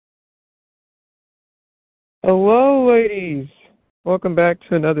Hello, ladies. Welcome back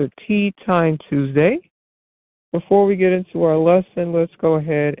to another Tea Time Tuesday. Before we get into our lesson, let's go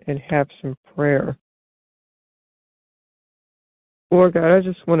ahead and have some prayer. Lord God, I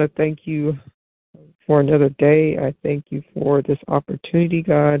just want to thank you for another day. I thank you for this opportunity,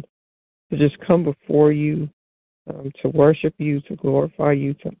 God, to just come before you, to worship you, to glorify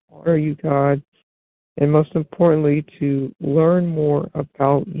you, to honor you, God, and most importantly, to learn more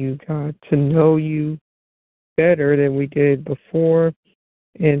about you, God, to know you better than we did before,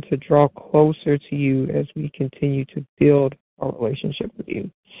 and to draw closer to you as we continue to build our relationship with you.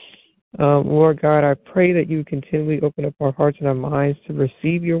 Lord God, I pray that you continually open up our hearts and our minds to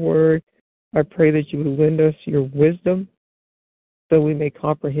receive your word. I pray that you would lend us your wisdom so we may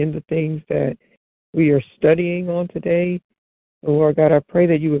comprehend the things that we are studying on today. Lord God, I pray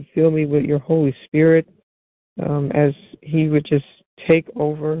that you would fill me with your Holy Spirit as he would just take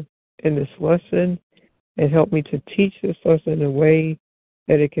over in this lesson and help me to teach this lesson in a way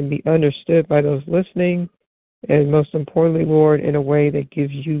that it can be understood by those listening, and most importantly, Lord, in a way that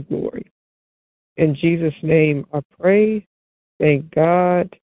gives you glory. In Jesus' name I pray, thank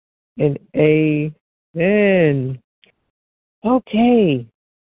God, and amen. Okay,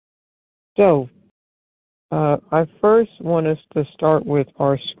 so I first want us to start with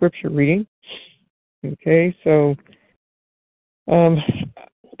our scripture reading. Okay, so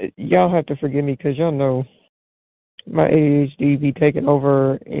y'all have to forgive me because y'all know my ADHD be taking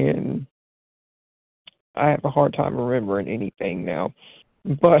over, and I have a hard time remembering anything now.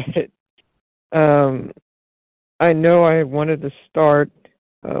 But I know I wanted to start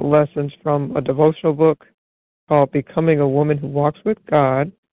lessons from a devotional book called Becoming a Woman Who Walks with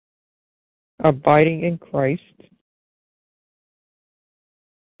God, Abiding in Christ.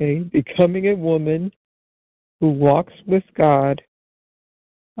 Okay, Becoming a Woman Who Walks with God,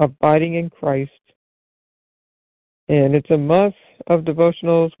 Abiding in Christ. And it's a month of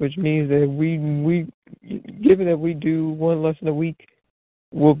devotionals, which means that we given that we do one lesson a week,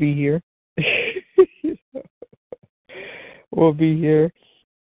 we'll be here. We'll be here.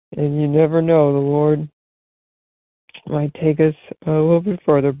 And you never know, the Lord might take us a little bit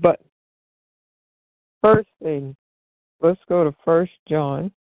further. But first thing, let's go to 1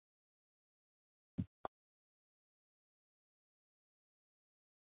 John.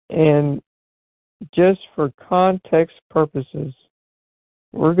 And just for context purposes,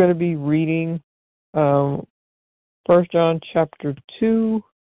 we're going to be reading 1 John chapter 2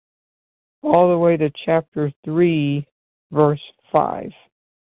 all the way to chapter 3, verse 5.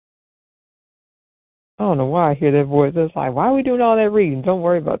 I don't know why I hear that voice. It's like, why are we doing all that reading? Don't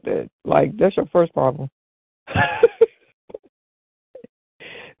worry about that. Like, that's your first problem.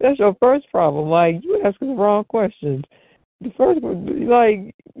 That's your first problem. Like, you asking the wrong questions. The first one,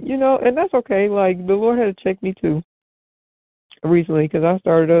 like, and that's okay. Like, the Lord had to check me too recently because I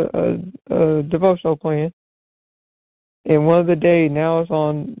started a devotional plan. And one of the days now it's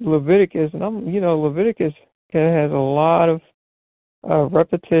on Leviticus, and Leviticus has a lot of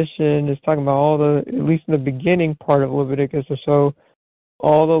repetition. It's talking about all the, at least in the beginning part of Leviticus or so,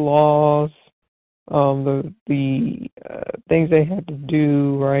 all the laws, the things they had to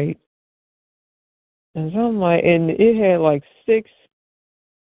do, right? And so I'm like, and it had like 6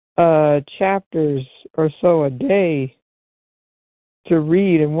 chapters or so a day to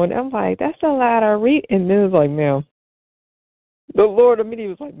read, and when I'm like, that's a lot of read, and then it was like, ma'am, the Lord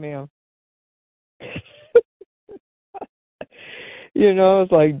immediately was like, ma'am.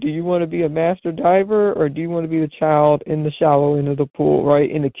 It's like, do you want to be a master diver or do you want to be the child in the shallow end of the pool, right?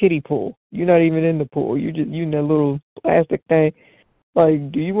 In the kiddie pool. You're not even in the pool. You in that little plastic thing.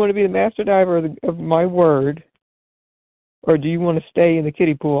 Like, do you want to be the master diver of my word, or do you want to stay in the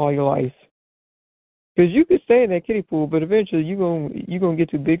kiddie pool all your life? Because you could stay in that kiddie pool, but eventually you're gonna get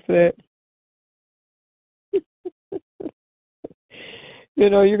too big for that.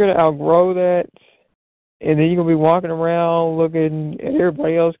 You're gonna outgrow that. And then you're going to be walking around looking at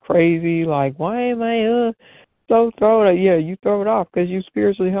everybody else crazy, like, why am I so thrown? Yeah, you throw it off because you're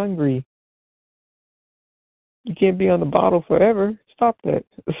spiritually hungry. You can't be on the bottle forever. Stop that.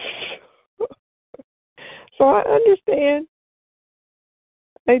 So I understand.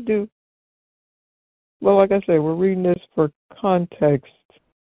 I do. Well, like I said, we're reading this for context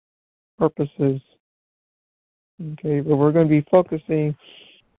purposes. Okay, but we're going to be focusing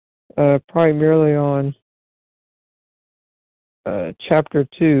primarily on chapter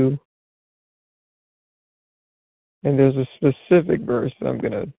 2. And there's a specific verse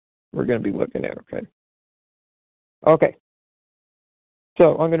that we're going to be looking at, okay? Okay.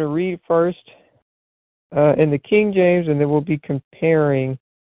 So I'm going to read first in the King James, and then we'll be comparing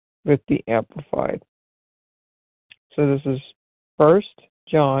with the Amplified. So this is 1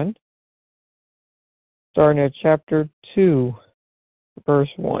 John, starting at chapter 2, verse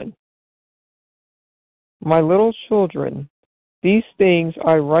 1. My little children, these things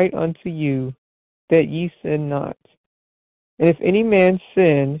I write unto you, that ye sin not. And if any man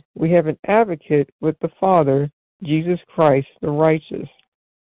sin, we have an advocate with the Father, Jesus Christ the righteous.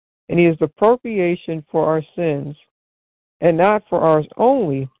 And he is the propitiation for our sins, and not for ours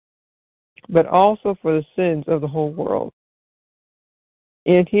only, but also for the sins of the whole world.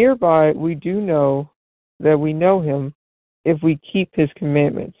 And hereby we do know that we know him, if we keep his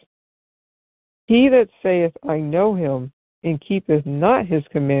commandments. He that saith, I know him, and keepeth not his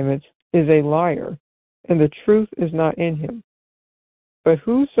commandments, is a liar, and the truth is not in him. But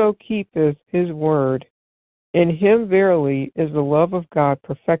whoso keepeth his word, in him verily is the love of God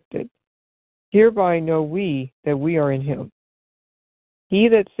perfected. Hereby know we that we are in him. He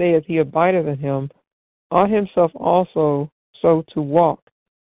that saith he abideth in him ought himself also so to walk,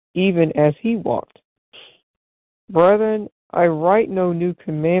 even as he walked. Brethren, I write no new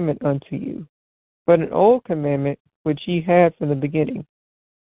commandment unto you, but an old commandment which ye had from the beginning.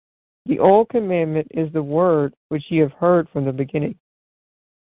 The old commandment is the word which ye have heard from the beginning.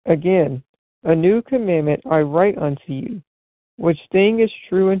 Again, a new commandment I write unto you, which thing is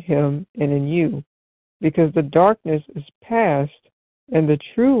true in him and in you, because the darkness is past, and the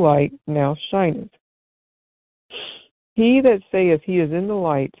true light now shineth. He that saith he is in the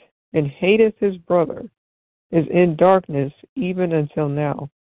light, and hateth his brother, is in darkness even until now.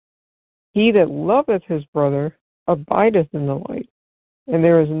 He that loveth his brother abideth in the light, and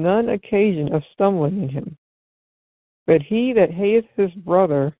there is none occasion of stumbling in him. But he that hateth his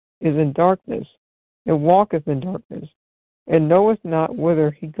brother is in darkness, and walketh in darkness, and knoweth not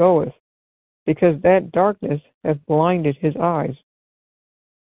whither he goeth, because that darkness hath blinded his eyes.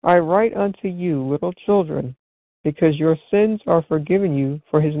 I write unto you, little children, because your sins are forgiven you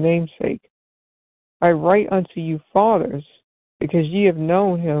for his name's sake. I write unto you, fathers, because ye have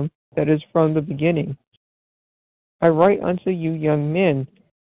known him that is from the beginning. I write unto you, young men,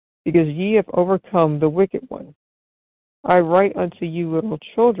 because ye have overcome the wicked one. I write unto you, little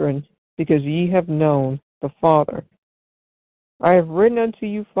children, because ye have known the Father. I have written unto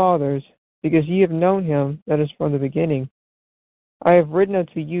you, fathers, because ye have known him that is from the beginning. I have written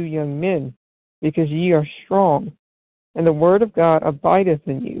unto you, young men, because ye are strong, and the word of God abideth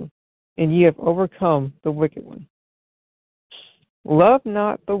in you, and ye have overcome the wicked one. Love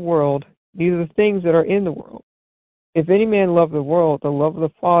not the world, neither the things that are in the world. If any man love the world, the love of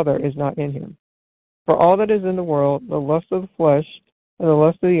the Father is not in him. For all that is in the world, the lust of the flesh, and the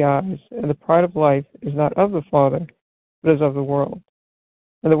lust of the eyes, and the pride of life, is not of the Father, but is of the world.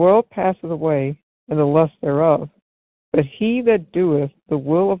 And the world passeth away, and the lust thereof. But he that doeth the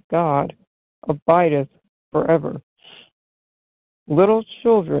will of God abideth forever. Little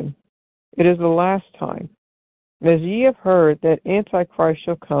children, it is the last time. And as ye have heard that Antichrist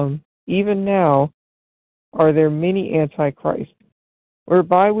shall come, even now are there many Antichrists,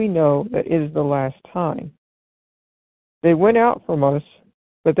 whereby we know that it is the last time. They went out from us,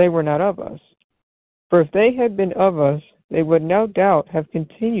 but they were not of us. For if they had been of us, they would no doubt have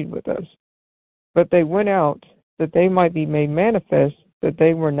continued with us. But they went out, that they might be made manifest that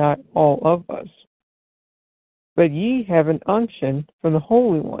they were not all of us. But ye have an unction from the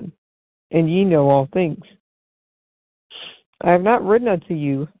Holy One, and ye know all things. I have not written unto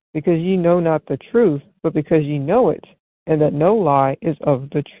you, because ye know not the truth, but because ye know it, and that no lie is of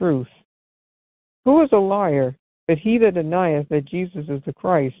the truth. Who is a liar, but he that denieth that Jesus is the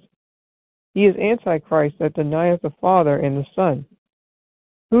Christ? He is Antichrist that denieth the Father and the Son.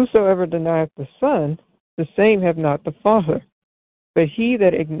 Whosoever denieth the Son, the same hath not the Father. But he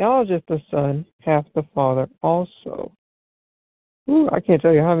that acknowledgeth the Son hath the Father also. Ooh, I can't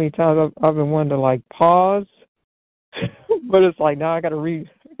tell you how many times I've been wanting to pause, but it's like now I gotta read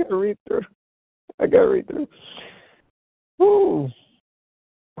through. Ooh,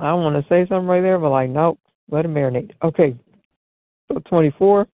 I want to say something right there, but nope, let it marinate. Okay, so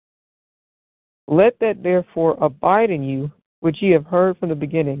 24. Let that therefore abide in you, which ye have heard from the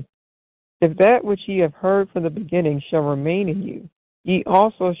beginning. If that which ye have heard from the beginning shall remain in you, ye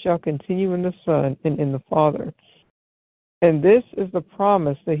also shall continue in the Son and in the Father. And this is the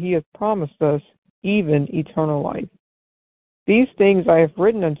promise that he hath promised us, even eternal life. These things I have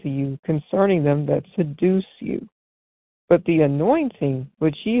written unto you concerning them that seduce you. But the anointing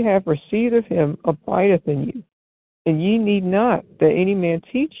which ye have received of him abideth in you. And ye need not that any man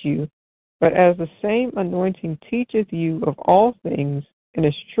teach you, but as the same anointing teacheth you of all things, and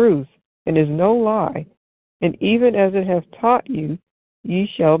is truth, and is no lie, and even as it hath taught you, ye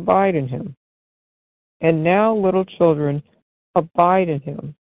shall abide in him. And now, little children, abide in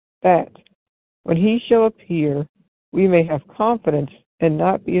him, that, when he shall appear, we may have confidence and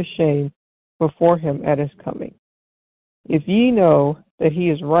not be ashamed before him at his coming. If ye know that he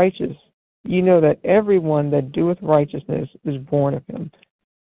is righteous, ye know that everyone that doeth righteousness is born of him.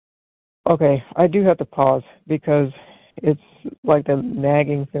 Okay, I do have to pause because it's like a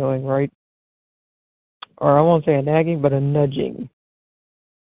nagging feeling, right? Or I won't say a nagging, but a nudging.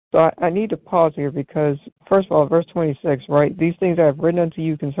 So I need to pause here because, first of all, verse 26, right? These things I have written unto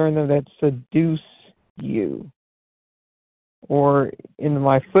you concern them that seduce you. Or in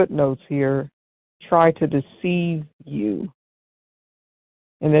my footnotes here, try to deceive you.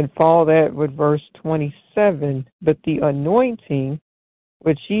 And then follow that with verse 27, but the anointing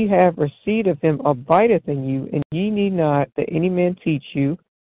which ye have received of him abideth in you, and ye need not that any man teach you,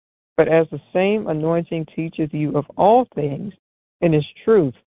 but as the same anointing teacheth you of all things, and is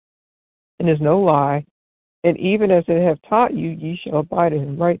truth, and is no lie, and even as it have taught you, ye shall abide in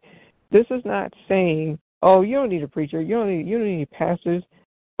him. Right? This is not saying, oh, you don't need a preacher, you don't need any pastors,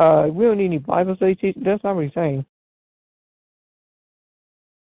 we don't need any Bible study teachers. That's not what he's saying.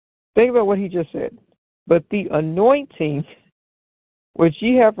 Think about what he just said. But the anointing which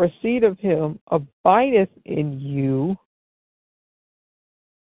ye have received of him abideth in you.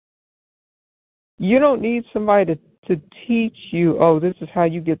 You don't need somebody to teach you, oh, this is how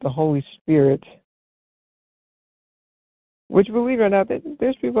you get the Holy Spirit. Which, believe it or not,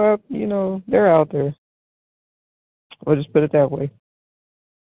 there's people out, they're out there. We'll just put it that way.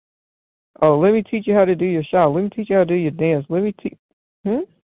 Oh, let me teach you how to do your shout. Let me teach you how to do your dance. Let me teach.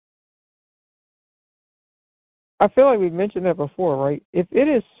 I feel like we've mentioned that before, right? If it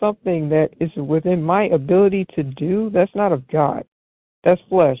is something that is within my ability to do, that's not of God. That's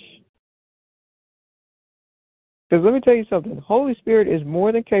flesh. Because let me tell you something. The Holy Spirit is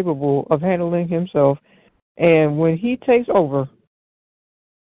more than capable of handling himself. And when he takes over,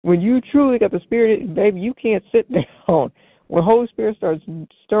 when you truly got the Spirit, baby, you can't sit down. When Holy Spirit starts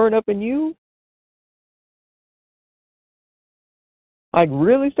stirring up in you, like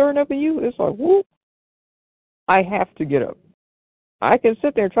really stirring up in you, it's like, whoop, I have to get up. I can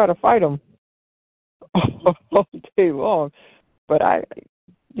sit there and try to fight him all day long, but I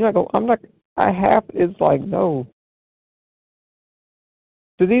have, it's like, no.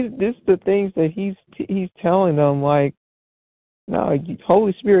 So these are the things that he's telling them, like, no,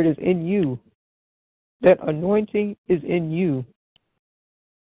 Holy Spirit is in you. That anointing is in you.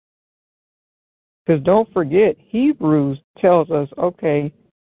 Because don't forget, Hebrews tells us, okay,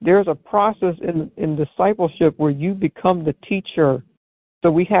 there's a process in discipleship where you become the teacher.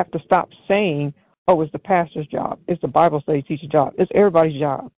 So we have to stop saying, oh, it's the pastor's job. It's the Bible study teacher's job. It's everybody's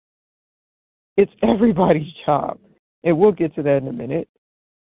job. It's everybody's job. And we'll get to that in a minute.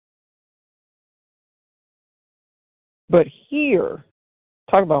 But here,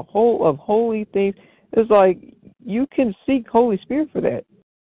 talk about holy things, it's like you can seek Holy Spirit for that.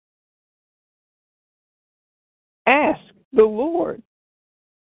 Ask the Lord.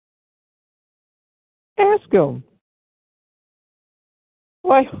 Ask him.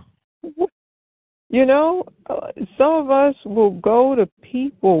 Like, some of us will go to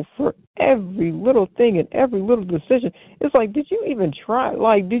people for every little thing and every little decision. It's like, did you even try?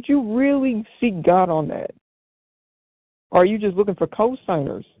 Like, did you really seek God on that? Or are you just looking for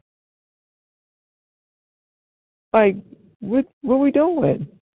co-signers? Like, what are we doing?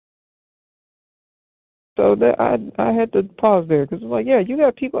 So that I had to pause there because it's like, yeah, you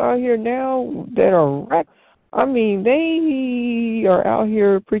got people out here now that are, I mean, they are out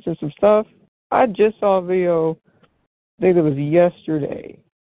here preaching some stuff. I just saw a video, I think it was yesterday,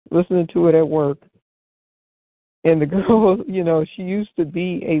 listening to it at work. And the girl, she used to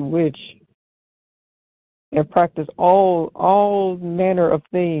be a witch and practice all manner of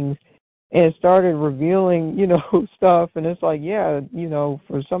things and started revealing, stuff. And it's like, yeah,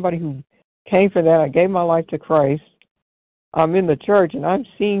 for somebody who came from that, I gave my life to Christ. I'm in the church and I'm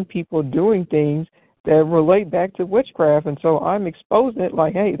seeing people doing things that relate back to witchcraft. And so I'm exposing it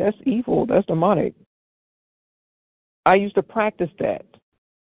like, hey, that's evil. That's demonic. I used to practice that.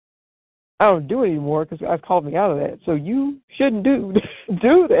 I don't do it anymore because God's called me out of that. So you shouldn't do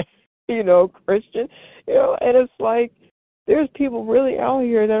that, Christian. And it's like there's people really out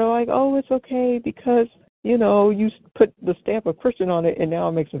here that are like, oh, it's okay because, you put the stamp of Christian on it and now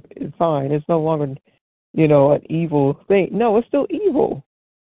it makes it fine. It's no longer, an evil thing. No, it's still evil.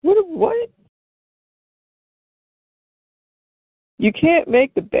 What? You can't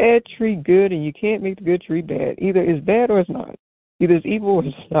make the bad tree good and you can't make the good tree bad. Either it's bad or it's not. Either it's evil or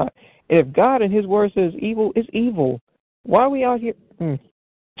it's not. And if God and his word says evil, it's evil. Why are we out here?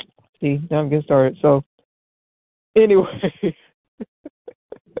 See, now I'm getting started. So Anyway,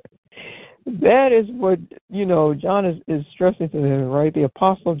 that is what, John is stressing to them, right? The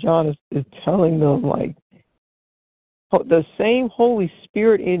Apostle John is telling them, like, the same Holy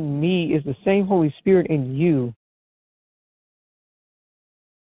Spirit in me is the same Holy Spirit in you,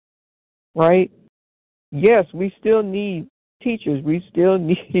 right? Yes, we still need teachers. We still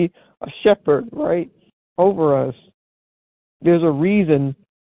need a shepherd, right, over us. There's a reason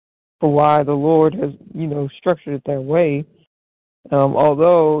for why the Lord has, structured it that way.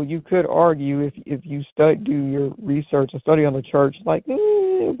 Although you could argue if you do your research and study on the church, like,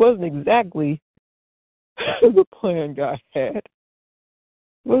 it wasn't exactly the plan God had. It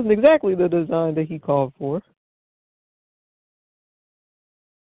wasn't exactly the design that he called for,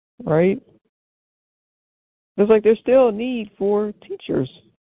 right? It's like there's still a need for teachers.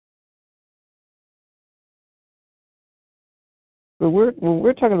 But when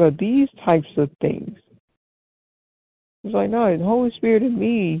we're talking about these types of things, it's like, no, the Holy Spirit in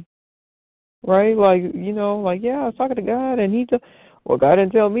me, right? Like, yeah, I was talking to God, and well, God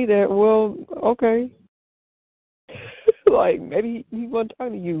didn't tell me that. Well, okay. Like, maybe he wasn't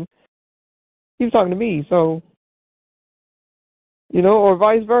talking to you. He was talking to me, so, or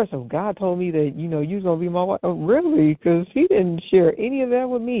vice versa. God told me that, you was going to be my wife. Oh, really? Because he didn't share any of that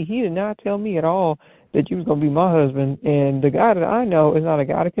with me. He did not tell me at all that you was going to be my husband. And the God that I know is not a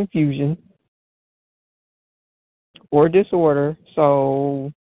God of confusion or disorder.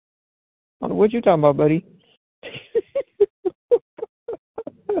 So, I don't know what you talking about, buddy.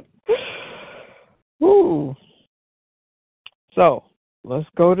 Ooh. So, let's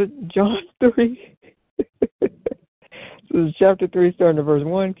go to John 3. This is chapter 3, starting at verse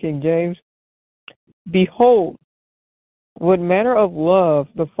 1, King James. Behold, what manner of love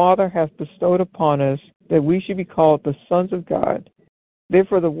the Father hath bestowed upon us, that we should be called the sons of God.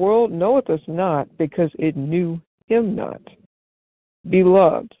 Therefore the world knoweth us not, because it knew him not.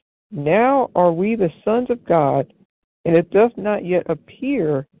 Beloved, now are we the sons of God, and it doth not yet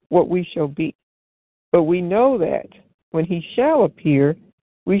appear what we shall be. But we know that, when he shall appear,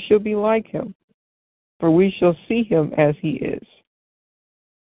 we shall be like him, for we shall see him as he is.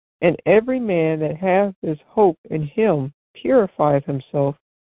 And every man that hath this hope in him purifieth himself,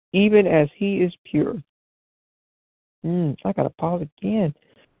 even as he is pure. I gotta pause again.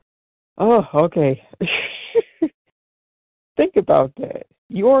 Oh, okay. Think about that.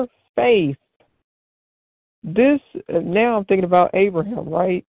 Your faith. Now I'm thinking about Abraham,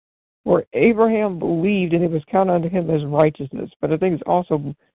 right? Where Abraham believed and it was counted unto him as righteousness. But I think it's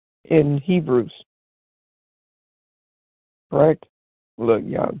also in Hebrews, correct? Look,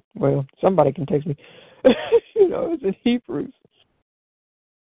 y'all, well, somebody can text me. It's in Hebrews.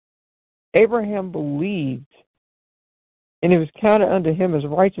 Abraham believed, and it was counted unto him as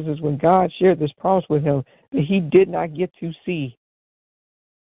righteousness when God shared this promise with him that he did not get to see.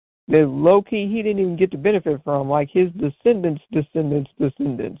 That low-key he didn't even get to benefit from, like his descendants. We're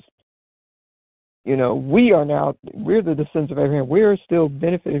the descendants of Abraham. We're still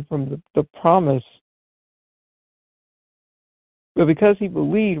benefiting from the promise. But because he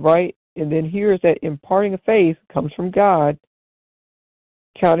believed, right, and then here's that imparting of faith comes from God,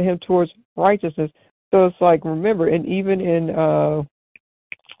 counted him towards righteousness. So it's like, remember, and even in,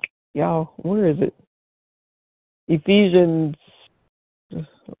 where is it? Ephesians,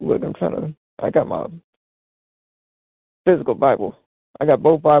 look, I got my physical Bible. I got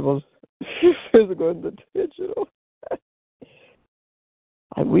both Bibles, physical and the digital.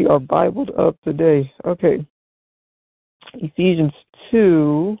 We are Bibled up today. Okay. Ephesians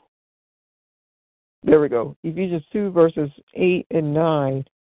 2. There we go. Ephesians 2, verses 8 and 9.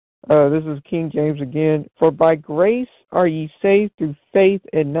 This is King James again. For by grace are ye saved through faith,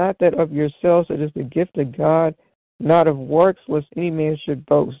 and not that of yourselves. It is the gift of God, not of works, lest any man should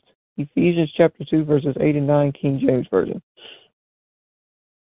boast. Ephesians chapter 2, verses 8 and 9, King James Version.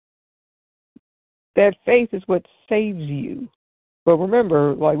 That faith is what saves you. But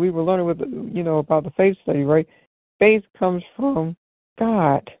remember, like we were learning with, about the faith study, right? Faith comes from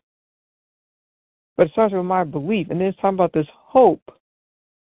God. But it starts with my belief. And then it's talking about this hope.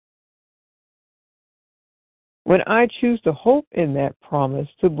 When I choose to hope in that promise,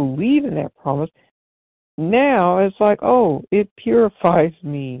 to believe in that promise, now it's like, oh, it purifies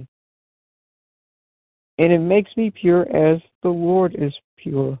me. And it makes me pure as the Lord is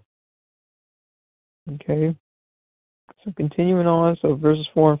pure. Okay? So continuing on, so verses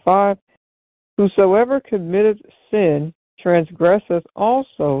 4 and 5. Whosoever committeth sin transgresseth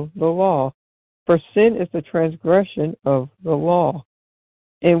also the law, for sin is the transgression of the law.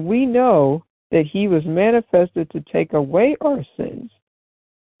 And we know that he was manifested to take away our sins,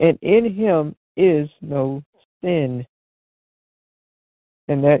 and in him is no sin.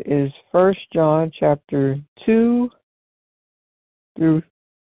 And that is 1 John chapter 2 through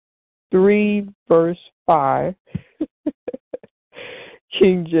 3, verse 5,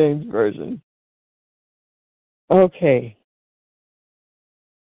 King James Version. Okay.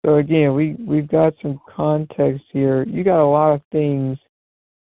 So again, we've got some context here. You got a lot of things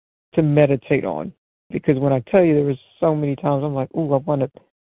to meditate on. Because when I tell you, there was so many times I'm like, ooh, I want to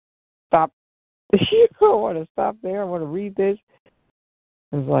stop. I want to stop there. I want to read this.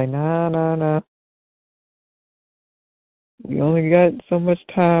 It's like, nah. We only got so much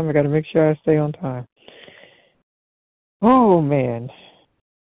time. I got to make sure I stay on time. Oh, man.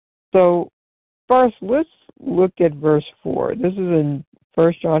 So first, let's look at verse 4. This is in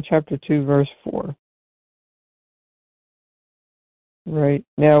 1 John chapter 2, verse 4. Right.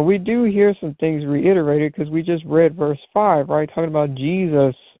 Now, we do hear some things reiterated because we just read verse 5, right, talking about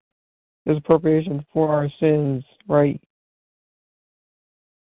Jesus, his appropriation for our sins, right?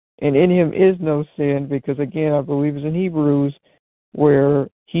 And in him is no sin because, again, I believe it's in Hebrews where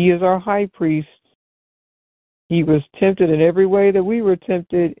he is our high priest. He was tempted in every way that we were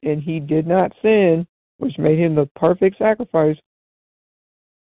tempted, and he did not sin, which made him the perfect sacrifice.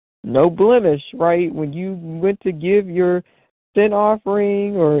 No blemish, right? When you went to give your sin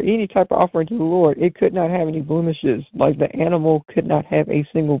offering or any type of offering to the Lord, it could not have any blemishes. Like the animal could not have a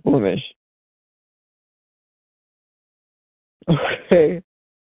single blemish. Okay.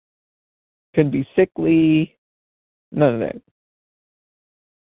 Couldn't be sickly, none of that.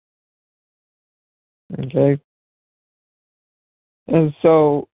 Okay. And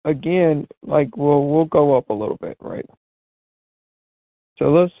so again, like we'll go up a little bit, right?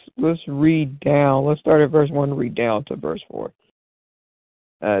 So let's read down. Let's start at verse 1 and read down to verse 4.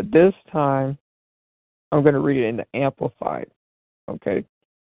 This time I'm going to read it in the Amplified. Okay.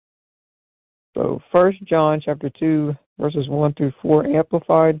 So 1 John chapter 2, verses 1 through 4,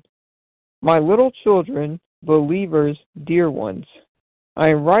 Amplified. My little children, believers, dear ones, I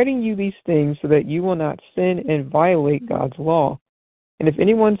am writing you these things so that you will not sin and violate God's law. And if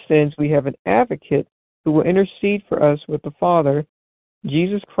anyone sins, we have an advocate who will intercede for us with the Father,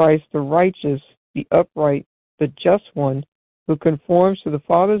 Jesus Christ, the righteous, the upright, the just one, who conforms to the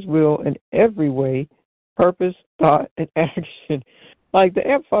Father's will in every way, purpose, thought, and action. Like the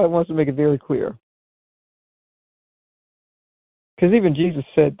Amplified wants to make it very clear. Because even Jesus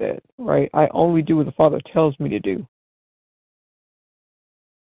said that, right? I only do what the Father tells me to do.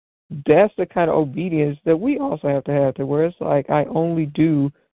 That's the kind of obedience that we also have to where it's like I only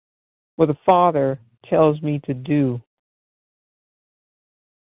do what the Father tells me to do.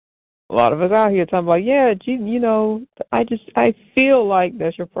 A lot of us out here talking about, yeah, you know, I feel like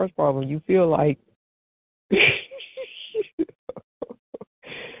that's your first problem. You feel like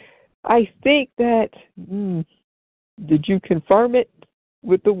I think that, did you confirm it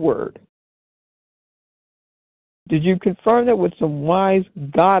with the Word? Did you confirm that with some wise,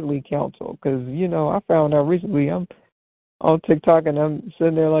 godly counsel? Because, you know, I found out recently I'm on TikTok and I'm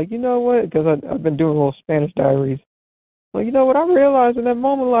sitting there like, you know what? Because I've been doing little Spanish diaries. Well, you know what I realized in that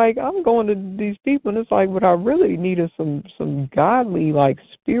moment, like I'm going to these people and it's like what I really need is some godly, like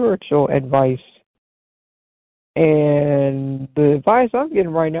spiritual advice. And the advice I'm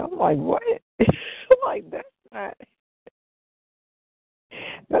getting right now, I'm like, what? Like that's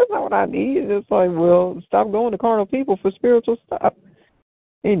not what I need. It's like, well, stop going to carnal people for spiritual stuff.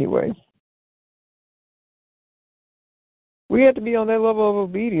 Anyway, we have to be on that level of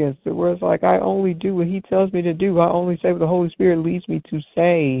obedience where it's like I only do what he tells me to do. I only say what the Holy Spirit leads me to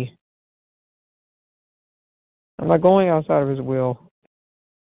say. I'm not going outside of his will.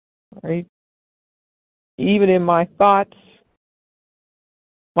 Right? Even in my thoughts,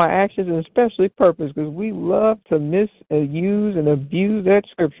 my actions, and especially purpose, because we love to misuse and abuse that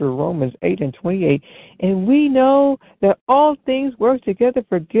scripture, Romans 8 and 28. And we know that all things work together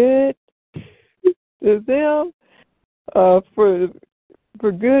for good to them, for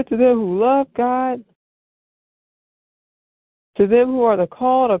good to them who love God, to them who are the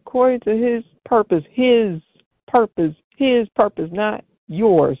called according to his purpose, not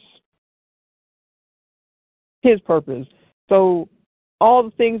yours, his purpose. So all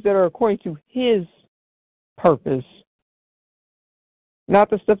the things that are according to his purpose, not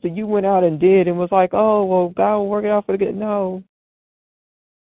the stuff that you went out and did and was like, oh, well, God will work it out for the good. No.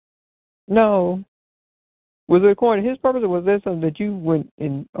 Was it according to his purpose or was that something that you went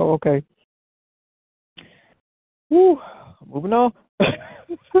and, oh, okay. Whew. Moving on.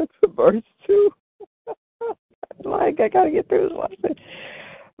 Verse 2. Like, I got to get through this one.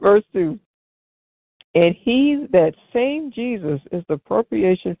 Verse 2. And he, that same Jesus, is the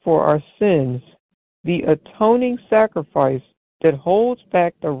propitiation for our sins, the atoning sacrifice that holds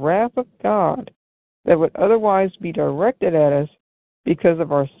back the wrath of God that would otherwise be directed at us because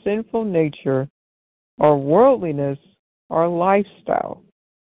of our sinful nature, our worldliness, our lifestyle,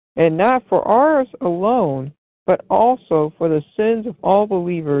 and not for ours alone, but also for the sins of all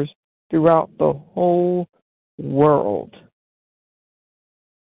believers throughout the whole world.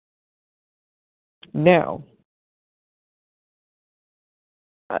 Now,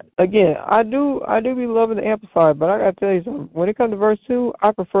 again, I do be loving the Amplified, but I gotta tell you something. When it comes to verse 2,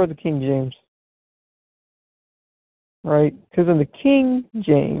 I prefer the King James, right? Because in the King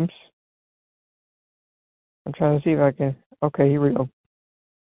James, I'm trying to see if I can. Okay, here we go.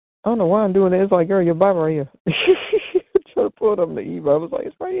 I don't know why I'm doing that. It's like, girl, your Bible right here. I'm trying to pull it up in the e-Bible. I was like,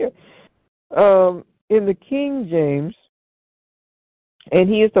 it's right here. In the King James, and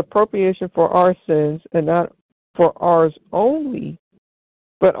he is the propitiation for our sins, and not for ours only,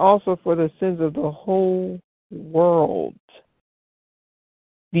 but also for the sins of the whole world.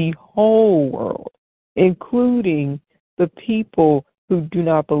 The whole world, including the people who do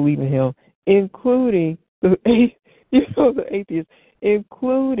not believe in him, including the atheists,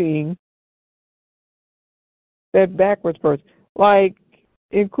 including that backwards person, like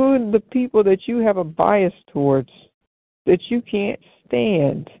including the people that you have a bias towards, that you can't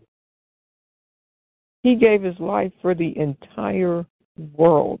stand. He gave his life for the entire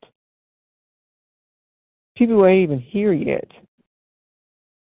world. People who ain't even here yet.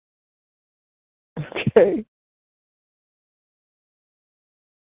 Okay?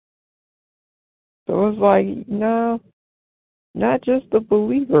 So it's like, no, not just the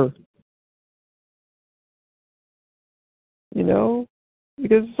believer. You know?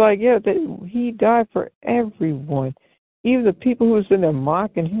 Because it's like, yeah, he died for everyone. Even the people who were sitting there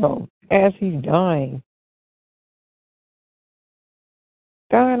mocking him as he's dying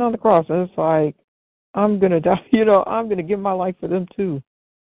on the cross. And it's like, I'm going to die. I'm going to give my life for them too.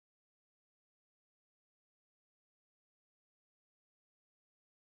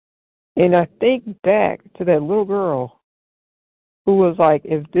 And I think back to that little girl who was like,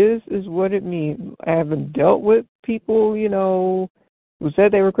 if this is what it means, having dealt with people, who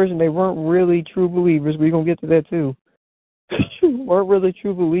said they were Christian, they weren't really true believers. We're going to get to that too. Weren't really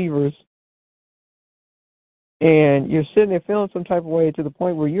true believers. And you're sitting there feeling some type of way to the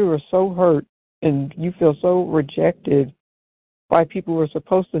point where you are so hurt and you feel so rejected by people who are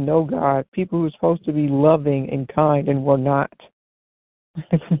supposed to know God, people who are supposed to be loving and kind and were not.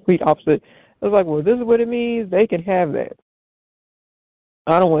 The complete opposite. I was like, well, this is what it means. They can have that.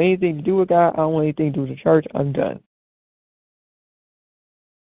 I don't want anything to do with God. I don't want anything to do with the church. I'm done.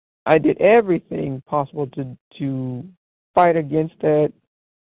 I did everything possible to fight against that.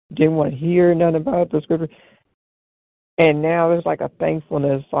 Didn't want to hear nothing about the scripture. And now there's like a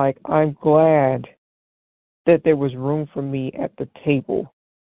thankfulness, like I'm glad that there was room for me at the table,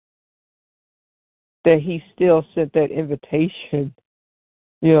 that he still sent that invitation,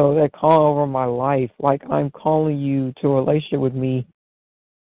 that call over my life, like I'm calling you to a relationship with me.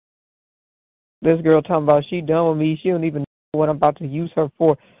 This girl talking about she done with me, she don't even know what I'm about to use her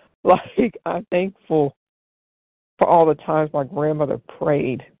for. Like, I'm thankful for all the times my grandmother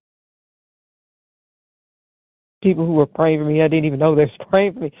prayed. People who were praying for me, I didn't even know they were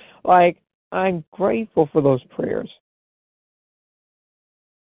praying for me. Like, I'm grateful for those prayers.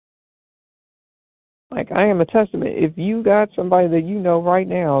 Like, I am a testament. If you got somebody that you know right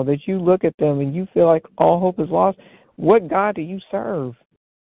now, that you look at them and you feel like all hope is lost, what God do you serve?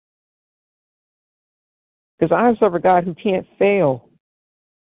 Because I serve a God who can't fail.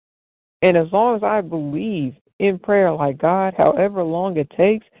 And as long as I believe in prayer like God, however long it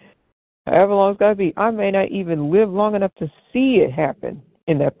takes, however long it's got to be, I may not even live long enough to see it happen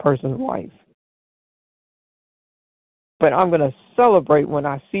in that person's life. But I'm going to celebrate when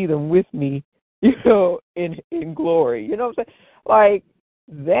I see them with me, in glory. You know what I'm saying? Like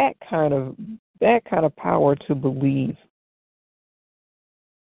that kind of power to believe.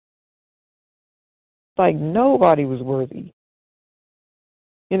 Like nobody was worthy.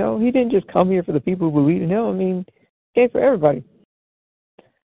 He didn't just come here for the people who believe in him. I mean, he came for everybody.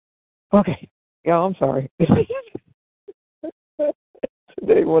 Okay. Yeah, I'm sorry.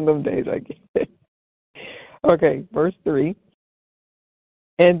 Today, one of them days I get. Okay, verse 3.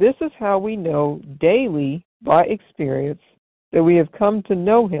 And this is how we know daily by experience that we have come to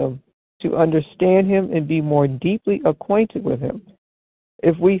know him, to understand him, and be more deeply acquainted with him.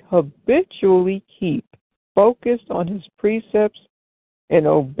 If we habitually keep focused on his precepts and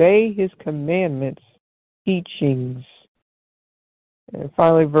obey his commandments, teachings. And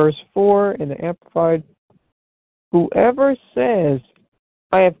finally, verse 4 in the Amplified, whoever says,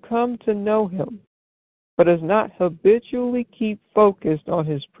 I have come to know him, but does not habitually keep focused on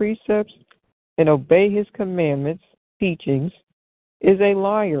his precepts and obey his commandments, teachings, is a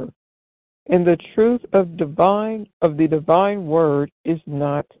liar, and the truth of the divine word is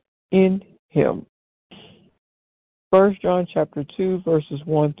not in him. 1 John chapter 2, verses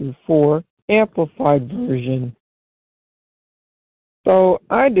 1 through 4, Amplified Version. So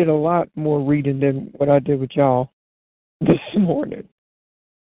I did a lot more reading than what I did with y'all this morning.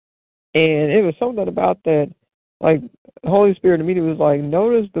 And it was something about that, like, the Holy Spirit immediately was like,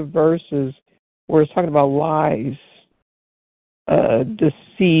 notice the verses where it's talking about lies,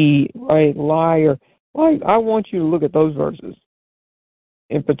 deceit, right, liar. Like, I want you to look at those verses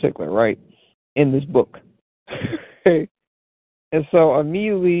in particular, right, in this book. And so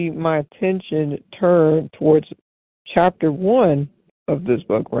immediately my attention turned towards chapter 1 of this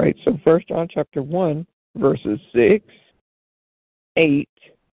book, right? So 1 John chapter 1, verses 6, 8,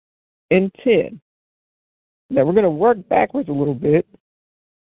 and 10. Now we're going to work backwards a little bit,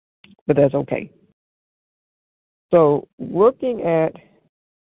 but that's okay. So looking at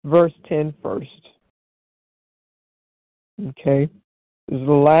verse 10 first. Okay. This is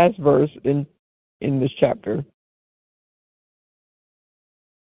the last verse in this chapter.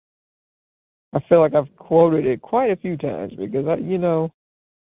 I feel like I've quoted it quite a few times because, I've been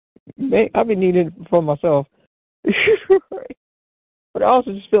needing it for myself. But I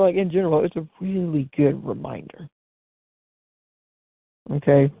also just feel like, in general, it's a really good reminder.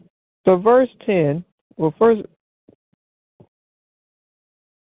 Okay? So verse 10, well, first,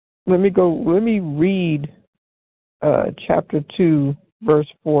 let me read chapter 2, verse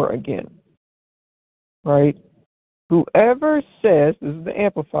 4 again. Right? Whoever says, this is the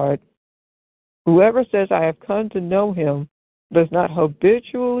Amplified, whoever says, I have come to know him, does not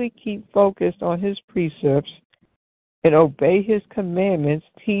habitually keep focused on his precepts and obey his commandments,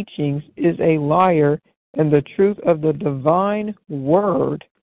 teachings, is a liar, and the truth of the divine word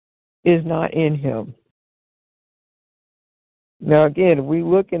is not in him. Now again, we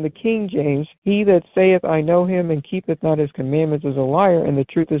look in the King James, he that saith, I know him, and keepeth not his commandments is a liar, and the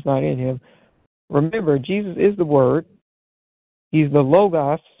truth is not in him. Remember, Jesus is the Word. He's the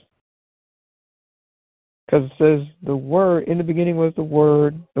Logos, because it says the Word, in the beginning was the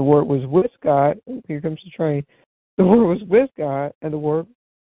Word was with God. Oh, here comes the train. The Word was with God, and the Word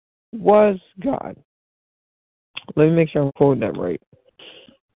was God. Let me make sure I'm quoting that right.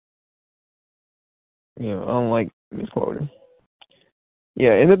 I don't like misquoting.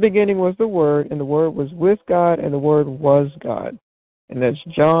 Yeah, in the beginning was the Word, and the Word was with God, and the Word was God. And that's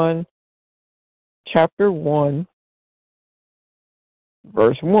John chapter 1,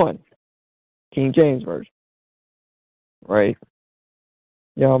 verse 1, King James Version. Right?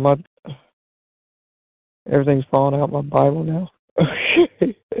 Yeah, everything's falling out my Bible now.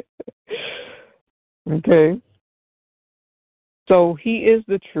 Okay. So he is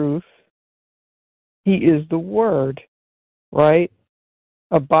the truth. He is the Word. Right?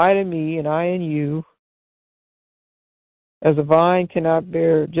 Abide in me, and I in you. As a vine cannot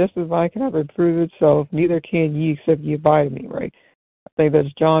bear, just as a vine cannot reprove itself, neither can ye except ye abide in me, right? I think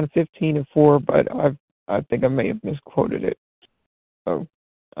that's John 15:4, but I think I may have misquoted it. So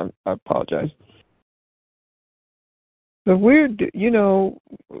I apologize. So we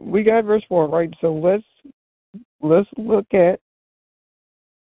got verse 4, right? So let's look at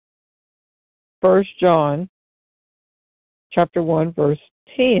 1 John chapter 1, verse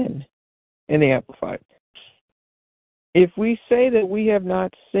 10 in the Amplified. If we say that we have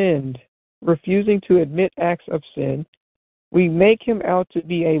not sinned, refusing to admit acts of sin, we make him out to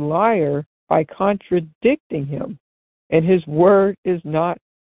be a liar by contradicting him, and his word is not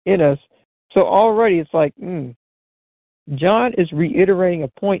in us. So already it's like, John is reiterating a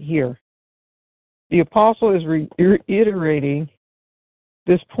point here. The apostle is reiterating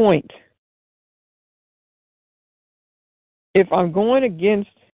this point. If I'm going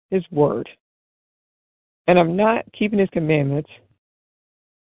against his word, and I'm not keeping his commandments,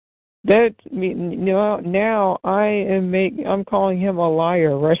 that now I'm calling him a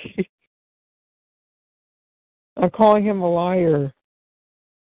liar, right? I'm calling him a liar.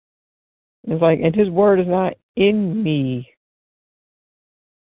 It's like, and his word is not in me.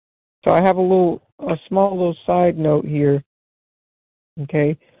 So I have a small little side note here.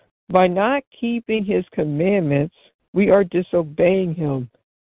 Okay, by not keeping his commandments, we are disobeying him.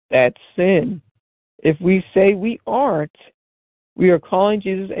 That's sin. If we say we aren't, we are calling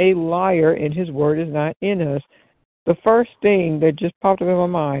Jesus a liar, and his word is not in us. The first thing that just popped up in my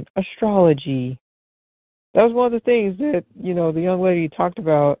mind, astrology. That was one of the things that, the young lady talked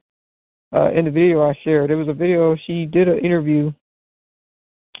about in the video I shared. It was a video, she did an interview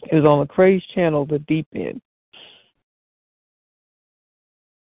It was on the Craze channel, The Deep End.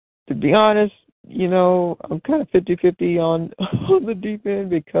 To be honest, I'm kind of 50-50 on, on The Deep End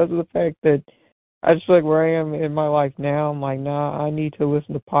because of the fact that I just feel like where I am in my life now, I'm like, nah, I need to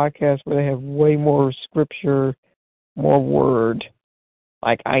listen to podcasts where they have way more scripture, more word.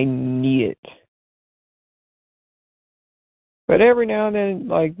 Like, I need it. But every now and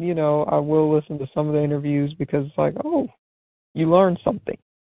then, I will listen to some of the interviews because it's like, oh, you learn something.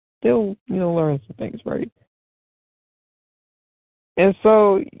 Still, learn some things, right? And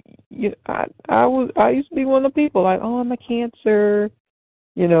so, I used to be one of the people like, oh, I'm a Cancer,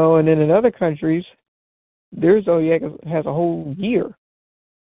 and then in other countries, their zodiac has a whole year,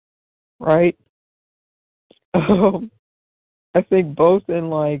 right? I think both in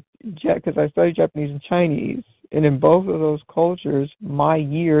because I study Japanese and Chinese, and in both of those cultures, my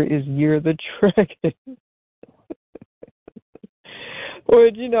year is Year of the Dragon.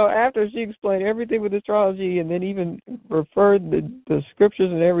 Which, after she explained everything with astrology and then even referred the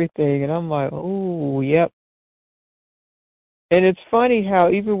scriptures and everything, and I'm like, oh, yep. And it's funny how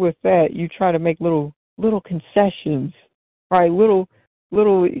even with that, you try to make little concessions, right? Little,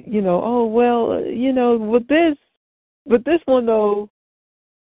 oh, well, with this one, though.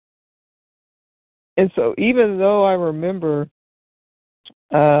 And so even though I remember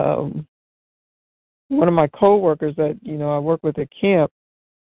one of my coworkers that, I work with at camp,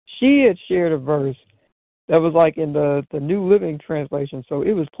 she had shared a verse that was like in the New Living Translation. So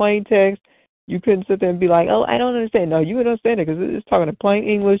it was plain text. You couldn't sit there and be like, oh, I don't understand. No, you would understand it because it's talking in plain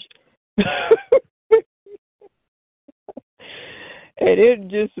English. And it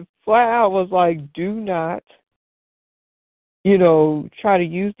just flat out was like, do not, try to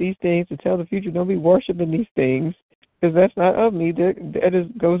use these things to tell the future. Don't be worshiping these things because that's not of me.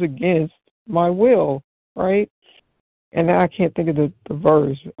 That goes against my will, right? And now I can't think of the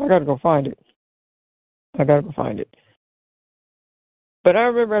verse. I got to go find it. But I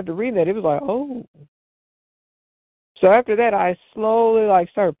remember after reading that, it was like, oh. So after that, I slowly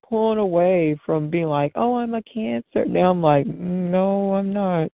started pulling away from being like, oh, I'm a Cancer. Now I'm like, no, I'm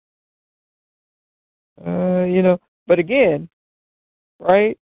not. But again,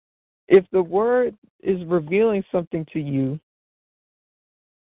 right? If the word is revealing something to you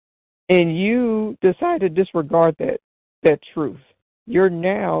and you decide to disregard that truth, you're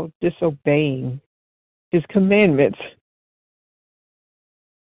now disobeying his commandments,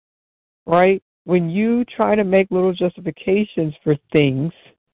 right? When you try to make little justifications for things,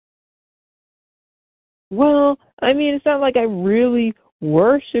 well, I mean, it's not like I'm really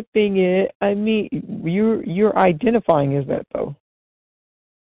worshiping it. I mean, you're identifying as that, though.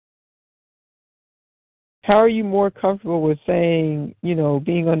 How are you more comfortable with saying,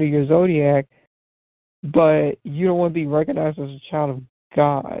 being under your zodiac, but you don't want to be recognized as a child of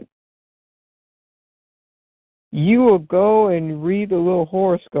God? You will go and read the little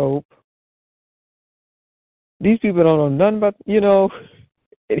horoscope. These people don't know nothing about,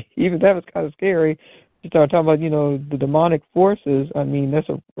 even that was kind of scary. You start talking about, the demonic forces. I mean, that's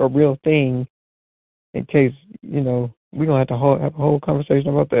a real thing. In case, we're going to have to have a whole conversation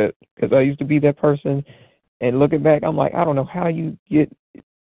about that. Because I used to be that person. And looking back, I'm like, I don't know how you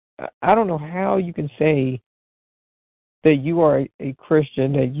can say that you are a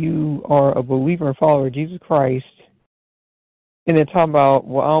Christian, that you are a believer and follower of Jesus Christ, and then talking about,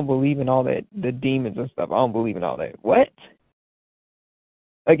 well, I don't believe in all that, the demons and stuff. I don't believe in all that. What?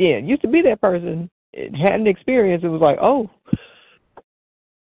 Again, used to be that person, had an experience, it was like, oh,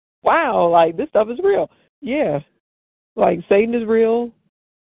 wow, this stuff is real. Yeah, Satan is real.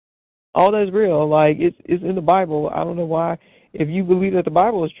 All that is real. It's in the Bible. I don't know why. If you believe that the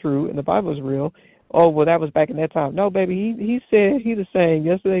Bible is true and the Bible is real, oh, well, that was back in that time. No, baby, he said he's the same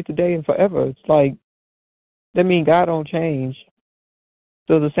yesterday, today, and forever. It's like, that means God don't change.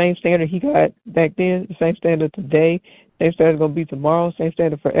 So the same standard he got back then, the same standard today, same standard going to be tomorrow, same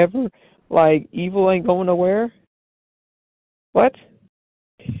standard forever. Evil ain't going nowhere. What?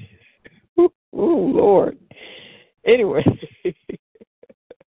 Ooh, Lord. Anyway.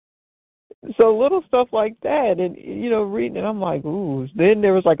 So little stuff like that, and, reading it, I'm like, ooh. Then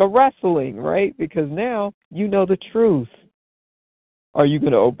there was a wrestling, right? Because now you know the truth. Are you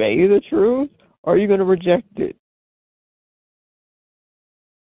going to obey the truth, or are you going to reject it?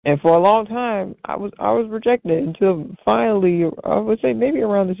 And for a long time, I was rejecting it until finally, I would say maybe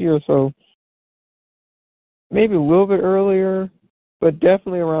around this year or so, maybe a little bit earlier, but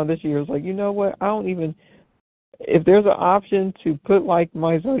definitely around this year. It's like, you know what? I don't even, if there's an option to put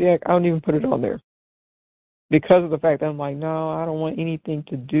my zodiac, I don't even put it on there. Because of the fact that I'm like, no, I don't want anything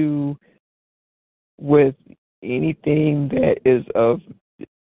to do with anything that is of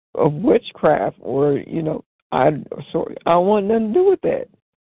of witchcraft, or I want nothing to do with that.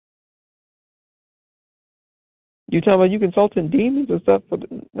 You talking about you consulting demons and stuff?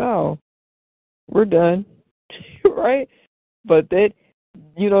 No, we're done, right? But that,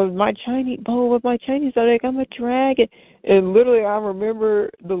 my Chinese, with my Chinese, I'm like, I'm a dragon. And literally, I remember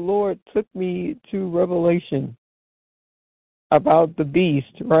the Lord took me to Revelation about the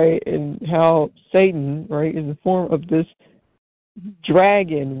beast, right? And how Satan, right, in the form of this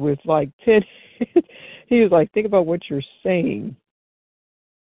dragon with like 10, he was like, think about what you're saying,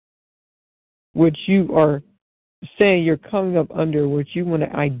 what you are saying you're coming up under, what you want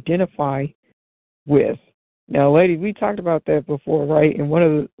to identify with. Now, ladies, we talked about that before, right? In one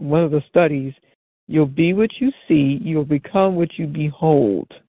of the studies, you'll be what you see, you'll become what you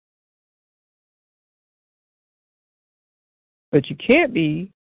behold. But you can't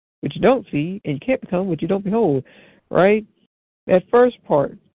be what you don't see, and you can't become what you don't behold, right? That first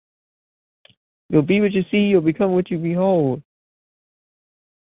part, you'll be what you see, you'll become what you behold.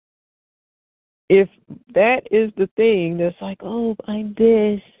 If that is the thing that's like, oh, I'm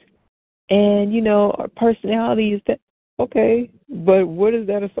this, and, our personality is that, okay, but what is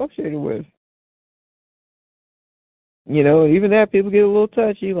that associated with? Even that, people get a little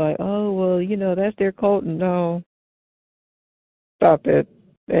touchy, like, oh, well, that's their cult. No, stop that.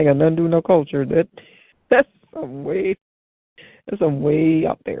 They ain't got nothing to do with no culture. That's some way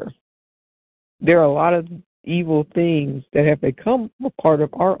out there. There are a lot of evil things that have become a part of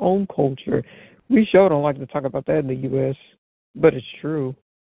our own culture. We sure don't like to talk about that in the U.S., but it's true.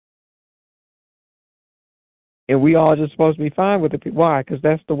 And we all just supposed to be fine with it. Why? Because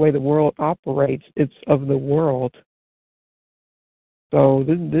that's the way the world operates. It's of the world. So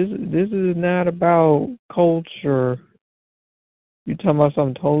this is not about culture. You're talking about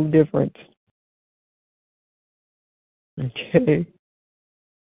something totally different. Okay?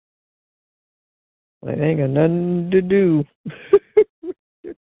 It ain't got nothing to do with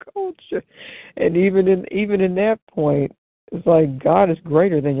your culture. And even in that point, it's like God is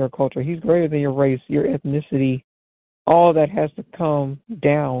greater than your culture. He's greater than your race, your ethnicity. All that has to come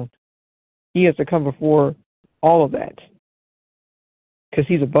down. He has to come before all of that, because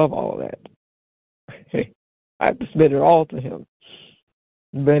he's above all of that. I have to submit it all to him.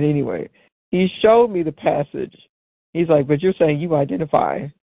 But anyway, he showed me the passage. He's like, but you're saying you identify.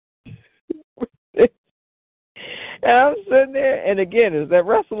 And I'm sitting there, and again, is that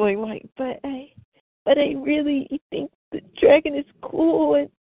wrestling, like, but I really think the dragon is cool. And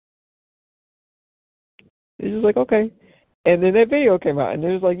it's just like, okay. And then that video came out, and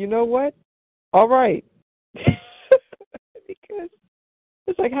it was like, you know what? All right. Because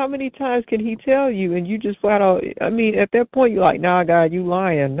it's like, how many times can he tell you, and you just flat out, at that point, you're like, nah, God, you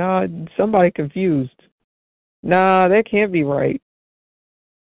lying. Nah, somebody confused. Nah, that can't be right.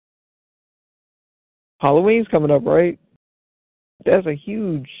 Halloween's coming up, right? That's a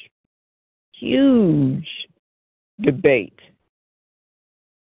huge debate,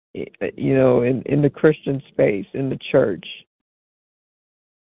 in the Christian space, in the church.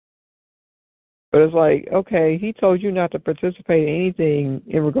 But it's like, okay, he told you not to participate in anything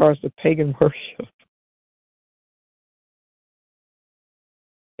in regards to pagan worship.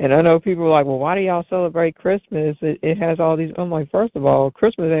 And I know people are like, well, why do y'all celebrate Christmas? It has all these. I'm like, first of all,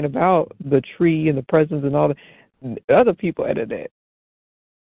 Christmas ain't about the tree and the presents and all that. Other people added that.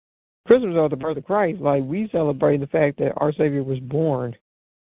 Christmas is the birth of Christ. Like, we celebrate the fact that our Savior was born.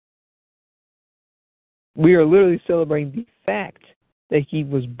 We are literally celebrating the fact that he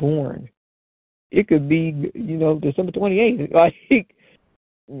was born. It could be, December 28th. Like,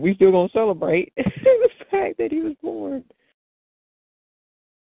 we still going to celebrate the fact that he was born.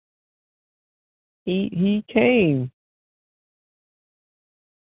 He came.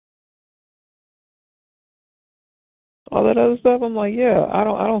 All that other stuff, I'm like, yeah, I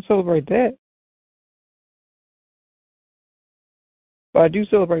don't celebrate that. But I do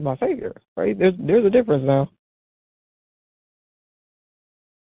celebrate my Savior, right? There's a difference now.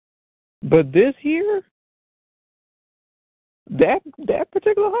 But this year, that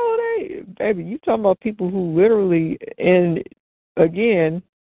particular holiday, baby, you talking about people who literally, and again,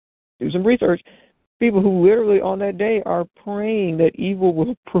 do some research, people who literally on that day are praying that evil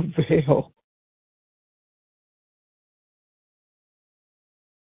will prevail.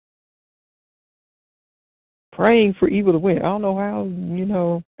 Praying for evil to win. I don't know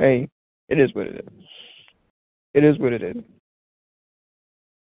how, hey, it is what it is. It is what it is.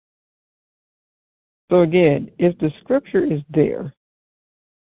 So again, if the scripture is there,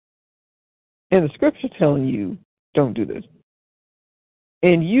 and the scripture telling you, don't do this,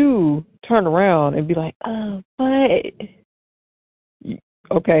 and you turn around and be like, oh, but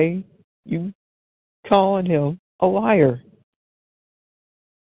Okay, you calling him a liar.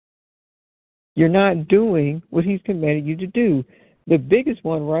 You're not doing what he's commanded you to do. The biggest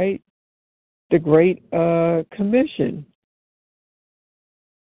one, right? The Great Commission.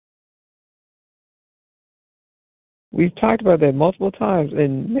 We've talked about that multiple times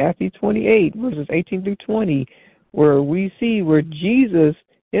in Matthew 28, verses 18 through 20, where we see where Jesus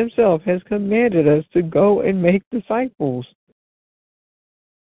himself has commanded us to go and make disciples.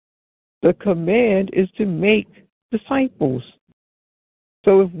 The command is to make disciples.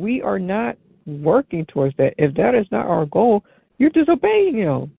 So if we are not working towards that, if that is not our goal, you're disobeying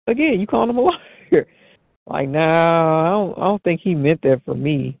him. Again, you call him a liar. Like, nah, I don't think he meant that for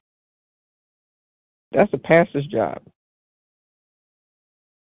me. That's a pastor's job.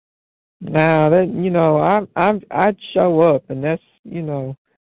 Nah, that I'd show up, and that's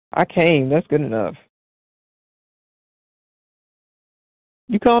I came. That's good enough.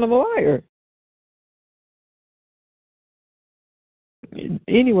 You call him a liar.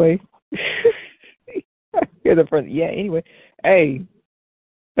 Anyway, hear the front. Yeah. Anyway, hey,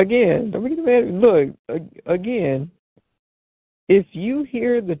 again, don't get mad. Look, again, if you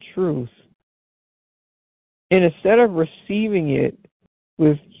hear the truth, and instead of receiving it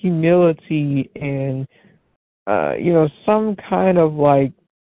with humility and some kind of like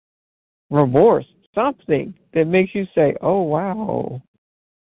remorse, something that makes you say, "Oh wow,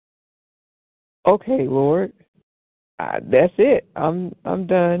 okay, Lord, that's it. I'm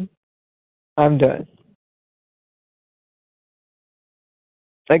done. I'm done."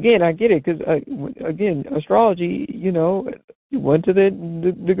 Again, I get it because again, astrology. You went to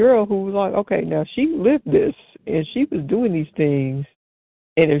the girl who was like, okay, now she lived this and she was doing these things,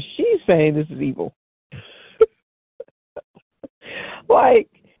 and if she's saying this is evil, like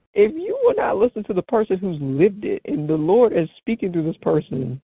if you will not listen to the person who's lived it and the Lord is speaking through this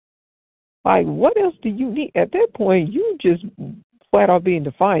person, like what else do you need? At that point, you just flat out being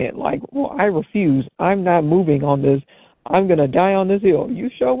defiant. Like, well, I refuse. I'm not moving on this. I'm going to die on this hill. You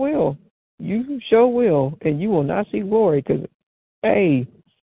sure will. You sure will. And you will not see glory because, hey,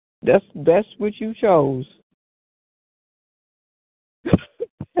 that's what you chose.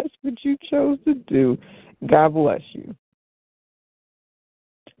 That's what you chose to do. God bless you.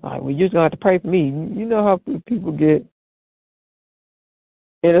 All right, well, you're just going to have to pray for me. You know how people get.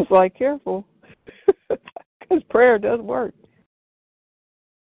 And it's like, careful. Because prayer does work.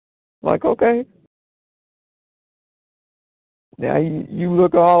 Like, okay. Now you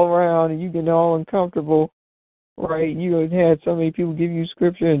look all around and you get all uncomfortable. Right, you have had so many people give you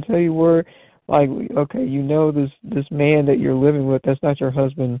scripture and tell you word, like, okay, this man that you're living with, that's not your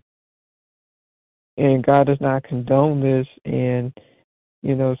husband, and God does not condone this, and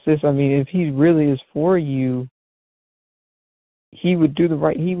sis, I mean, if he really is for you, he would do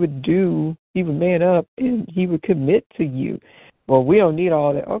he would man up and he would commit to you. Well, we don't need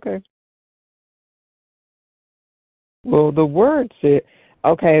all that. Okay. Well, the word said,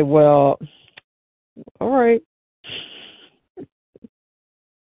 okay, well, all right.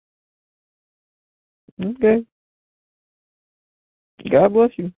 Okay. God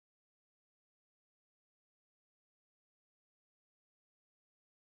bless you.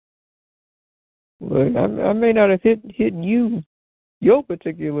 Look, I may not have hit you, your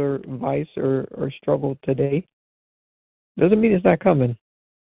particular vice or struggle today. Doesn't mean it's not coming.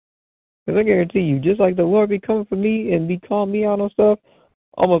 Because I guarantee you, just like the Lord be coming for me and be calling me out on stuff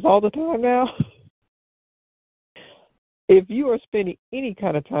almost all the time now, if you are spending any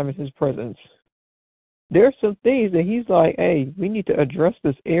kind of time in his presence, there's some things that he's like, hey, we need to address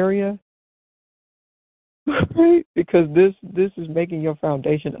this area, right? Because this is making your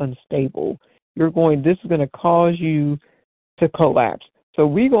foundation unstable. This is going to cause you to collapse. So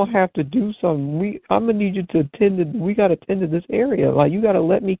we're going to have to do something. I'm going to need you to we got to tend to this area. Like, you got to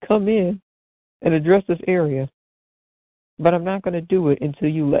let me come in and address this area. But I'm not going to do it until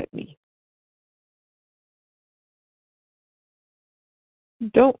you let me.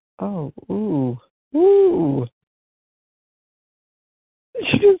 Ooh.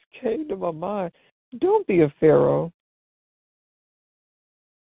 It just came to my mind. Don't be a Pharaoh.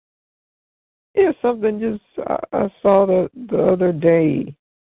 Yeah, something I saw the other day,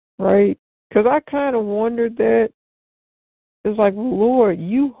 right? Because I kind of wondered that. It's like, Lord,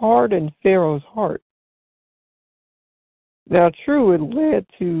 you hardened Pharaoh's heart. Now, true, it led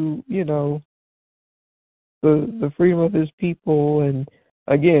to, the freedom of his people. And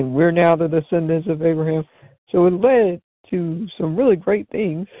again, we're now the descendants of Abraham. So it led to some really great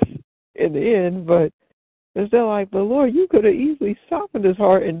things in the end. But it's still like, the Lord, you could have easily softened his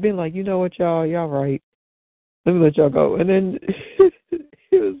heart and been like, you know what, y'all right. Let me let y'all go. And then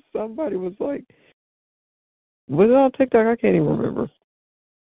somebody was like, was it on TikTok? I can't even remember.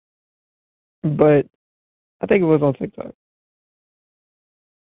 But I think it was on TikTok.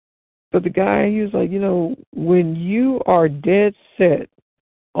 But the guy, he was like, when you are dead set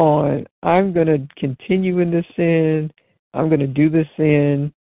on, I'm going to continue in this sin, I'm going to do this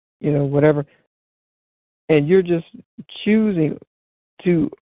sin, whatever, and you're just choosing to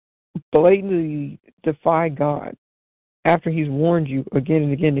blatantly defy God after he's warned you again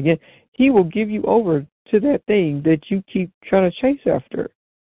and again and again, he will give you over to that thing that you keep trying to chase after.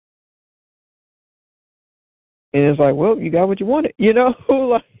 And it's like, well, you got what you wanted,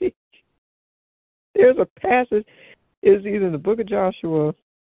 like there's a passage, it's either in the book of Joshua,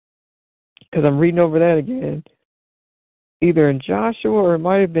 because I'm reading over that again, either in Joshua or it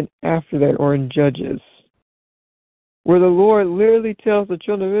might have been after that, or in Judges, where the Lord literally tells the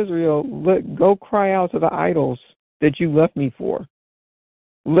children of Israel, go cry out to the idols that you left me for.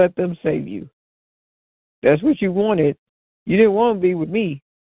 Let them save you. That's what you wanted. You didn't want to be with me.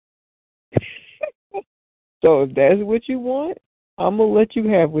 So if that's what you want, I'm going to let you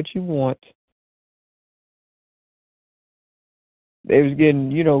have what you want. They was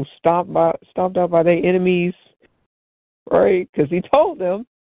getting, stomped out by their enemies, right? Because he told them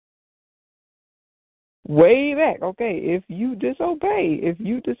way back, okay, if you disobey, if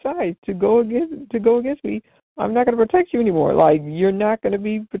you decide to go against me, I'm not going to protect you anymore. Like, you're not going to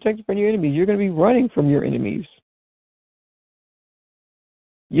be protected from your enemies. You're going to be running from your enemies.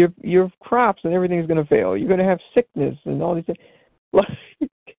 Your crops and everything is going to fail. You're going to have sickness and all these things.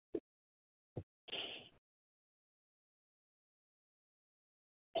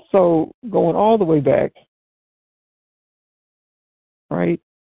 So going all the way back, right?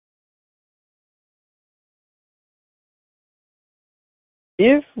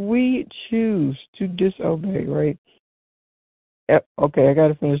 If we choose to disobey, right? Okay, I got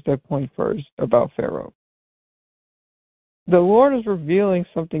to finish that point first about Pharaoh. The Lord is revealing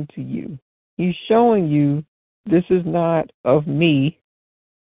something to you. He's showing you, this is not of me.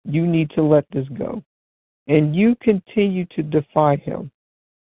 You need to let this go. And you continue to defy him.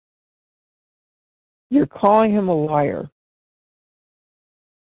 You're calling him a liar.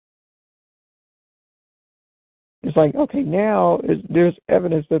 It's like, okay, now there's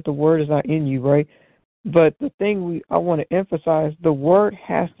evidence that the word is not in you, right? But the thing I want to emphasize, the word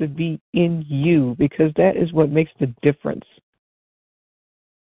has to be in you, because that is what makes the difference.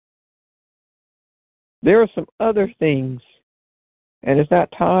 There are some other things, and it's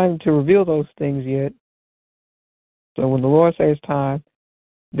not time to reveal those things yet. So when the Lord says time,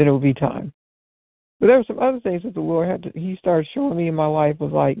 then it will be time. But there were some other things that the Lord he started showing me in my life,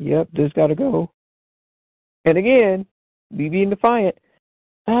 was like, yep, this got to go. And again, me being defiant,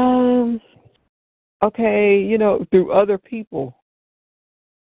 okay, through other people.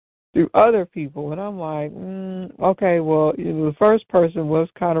 And I'm like, okay, well, the first person was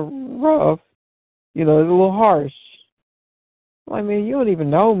kind of rough, it's a little harsh. I mean, you don't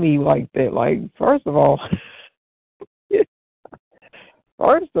even know me like that. Like, first of all, who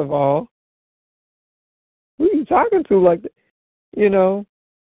are you talking to like that?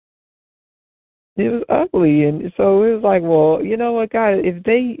 It was ugly. And so it was like, well, you know what, God, if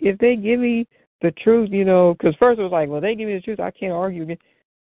they give me the truth, because first it was like, well, they give me the truth, I can't argue again.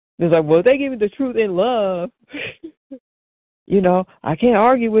 It's like, well, if they give me the truth in love, I can't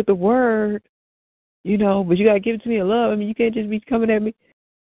argue with the word, but you got to give it to me in love. I mean, you can't just be coming at me.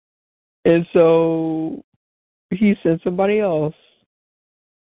 And so he sent somebody else,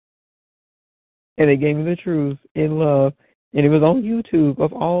 and they gave me the truth in love, and it was on YouTube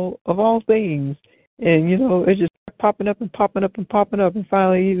of all things. And it's just popping up and popping up and popping up, and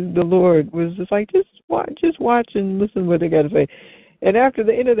finally the Lord was just like, just watch and listen to what they got to say. And after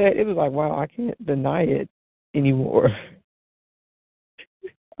the end of that, it was like, wow, I can't deny it anymore.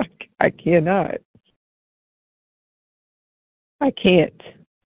 I cannot. I can't.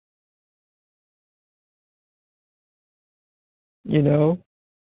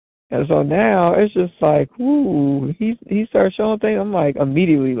 And so now it's just like, ooh, he starts showing things. I'm like,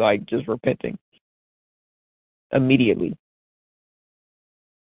 immediately, like, just repenting. Immediately.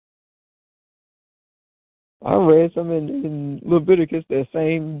 I read some in Leviticus, that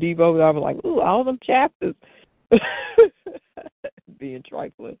same Devo, that I was like, ooh, all them chapters. Being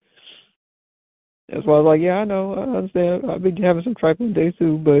trifling. That's why I was like, yeah, I know, I understand. I've been having some trifling days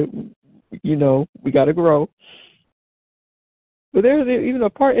too, but, we got to grow. But there's even a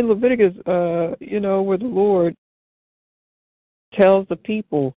part in Leviticus, where the Lord tells the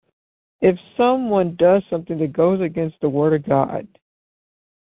people, if someone does something that goes against the Word of God,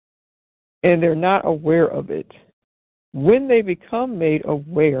 and they're not aware of it, When they become made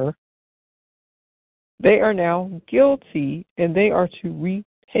aware, they are now guilty and they are to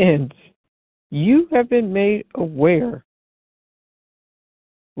repent. You have been made aware.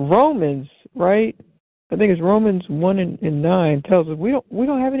 Romans, right? I think it's Romans 1 and 9 tells us we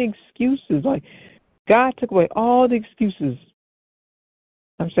don't have any excuses. Like, God took away all the excuses.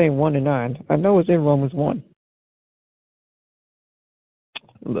 I'm saying 1 and 9. I know it's in Romans 1.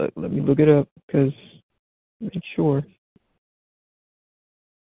 Let me look it up because make sure.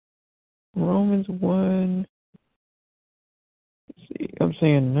 Romans 1. Let's see. I'm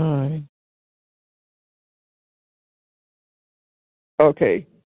saying 9. Okay.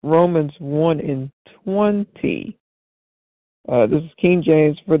 Romans 1 and 20. This is King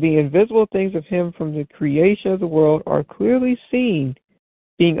James. For the invisible things of him from the creation of the world are clearly seen,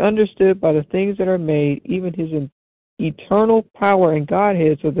 being understood by the things that are made, even his eternal power and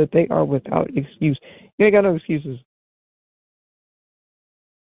Godhead, so that they are without excuse. You ain't got no excuses.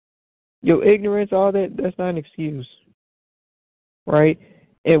 Your ignorance, all that, that's not an excuse. Right?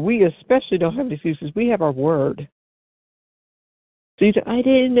 And we especially don't have excuses. We have our word. So you say, I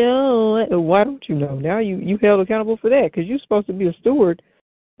didn't know. Why don't you know? Now you held accountable for that because you're supposed to be a steward,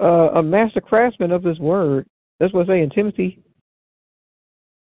 a master craftsman of this word. That's what I say in Timothy.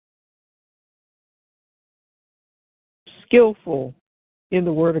 Skillful in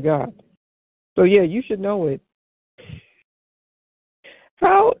the word of God. So yeah, you should know it.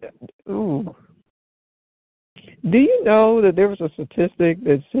 How? Ooh. Do you know that there was a statistic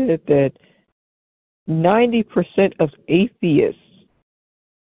that said that 90% of atheists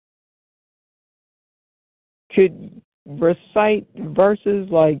could recite verses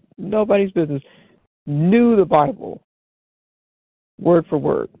like nobody's business, knew the Bible word for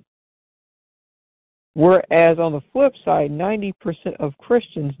word? Whereas on the flip side, 90% of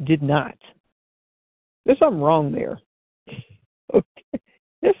Christians did not. There's something wrong there. Okay.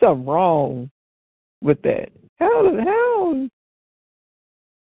 There's something wrong with that. How?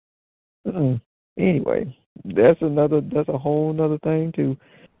 Anyway, that's a whole nother thing too.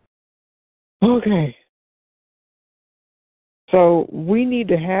 Okay. So we need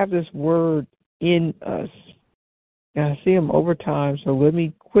to have this word in us. And I see them over time, so let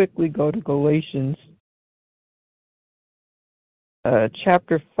me quickly go to Galatians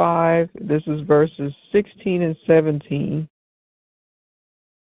chapter 5. This is verses 16 and 17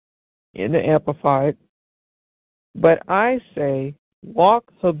 in the Amplified. But I say, walk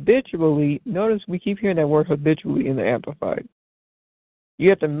habitually. Notice we keep hearing that word habitually in the Amplified. You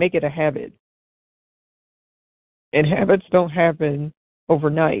have to make it a habit. And habits don't happen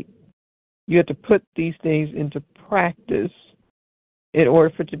overnight. You have to put these things into practice in order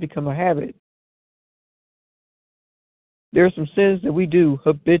for it to become a habit. There are some sins that we do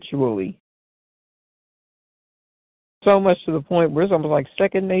habitually. So much to the point where it's almost like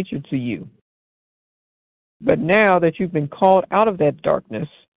second nature to you. But now that you've been called out of that darkness,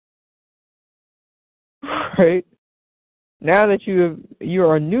 right? Now that you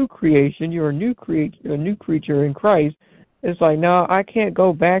are a new creation, you're a new creature in Christ. It's like, no, I can't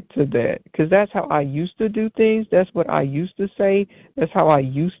go back to that because that's how I used to do things. That's what I used to say. That's how I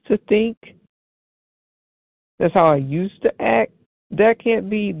used to think. That's how I used to act. That can't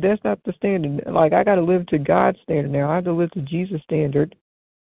be. That's not the standard. Like, I got to live to God's standard now. I have to live to Jesus' standard.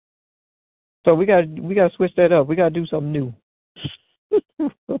 So we got to switch that up. We got to do something new.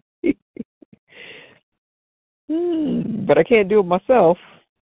 But I can't do it myself.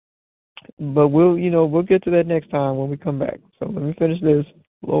 But we'll get to that next time when we come back. So let me finish this,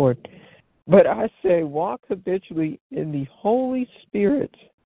 Lord. But I say, walk habitually in the Holy Spirit.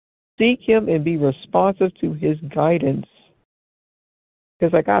 Seek Him and be responsive to His guidance.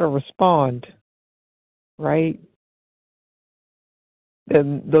 Because I got to respond, right?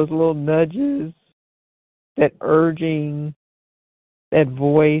 And those little nudges, that urging, that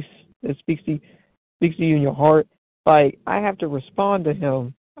voice that speaks to you in your heart. Like, I have to respond to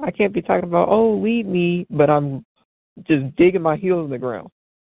Him. I can't be talking about, oh, lead me, but I'm just digging my heels in the ground.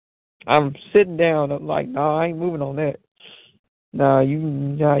 I'm sitting down. I'm like, no, I ain't moving on that.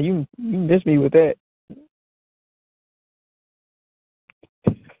 You miss me with that.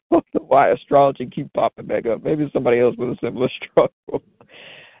 I don't know why astrology keep popping back up. Maybe it's somebody else with a similar struggle.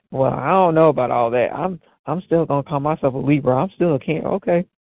 Well, I don't know about all that. I'm still gonna call myself a Libra. I'm still a Cancer. Okay.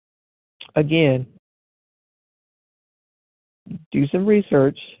 Again, do some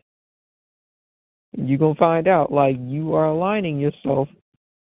research. You're gonna find out like you are aligning yourself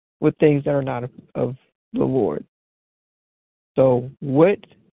with things that are not of the Lord. So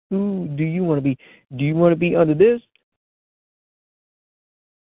who do you want to be? Do you want to be under this?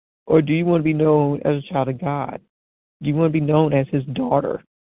 Or do you want to be known as a child of God? Do you want to be known as his daughter?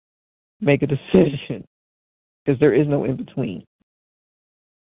 Make a decision, because there is no in-between.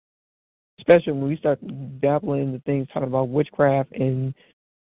 Especially when we start dabbling into things, talking about witchcraft and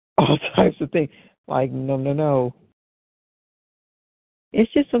all types of things. Like, no.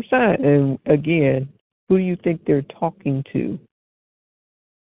 It's just some sign. And again, who do you think they're talking to?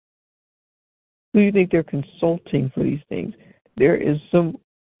 Who do you think they're consulting for these things? There is some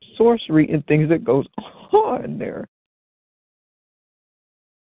sorcery and things that goes on there.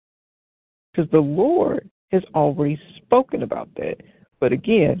 Because the Lord has already spoken about that. But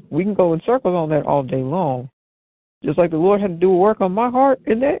again, we can go in circles on that all day long. Just like the Lord had to do a work on my heart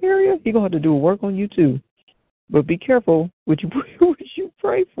in that area, He's going to have to do a work on you too. But be careful what you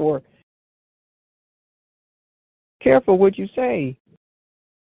pray for. Careful what you say.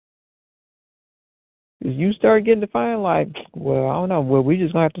 Because you start getting defined like, well, I don't know. Well, we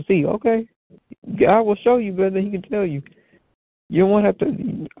just going to have to see. Okay. God will show you better than He can tell you. You don't want to have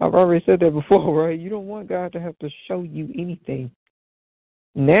to, I've already said that before, right? You don't want God to have to show you anything.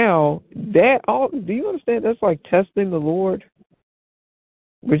 Now, do you understand that's like testing the Lord,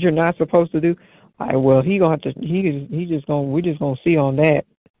 which you're not supposed to do? Well, we're just gonna see on that.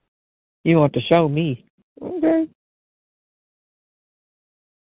 You want to show me. Okay.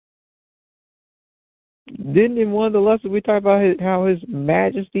 Didn't in one of the lessons we talked about how His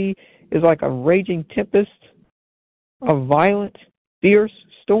Majesty is like a raging tempest, a violent, fierce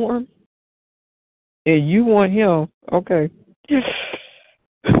storm? And you want Him, okay.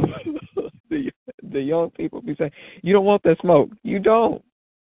 The young people be saying, you don't want that smoke. You don't.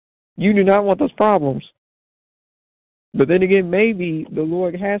 You do not want those problems. But then again, maybe the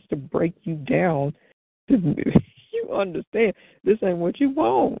Lord has to break you down to you understand this ain't what you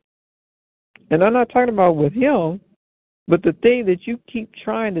want. And I'm not talking about with Him, but the thing that you keep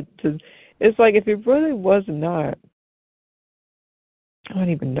trying to it's like if it really was not, I don't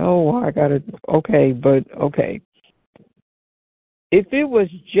even know why I got to, okay. If it was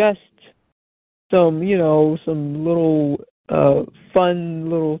just some little fun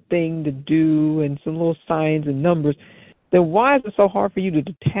little thing to do and some little signs and numbers, then why is it so hard for you to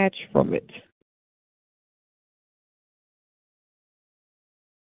detach from it?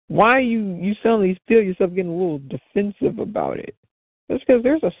 Why you suddenly feel yourself getting a little defensive about it? That's because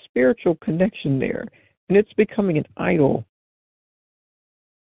there's a spiritual connection there, and it's becoming an idol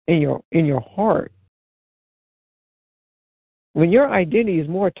in your heart. When your identity is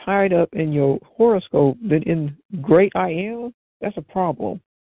more tied up in your horoscope than in great I am, that's a problem.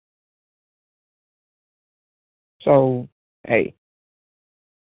 So, hey,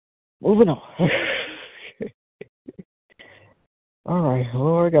 moving on. All right,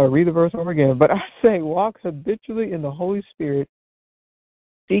 Lord, I got to read the verse over again. But I say, walk habitually in the Holy Spirit,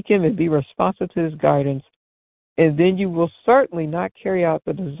 seek Him and be responsive to His guidance, and then you will certainly not carry out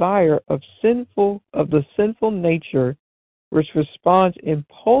the desire of the sinful nature, which responds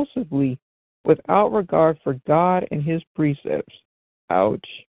impulsively without regard for God and His precepts. Ouch.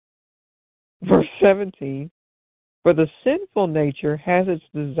 Verse 17, for the sinful nature has its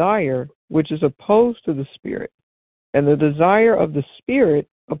desire, which is opposed to the Spirit, and the desire of the Spirit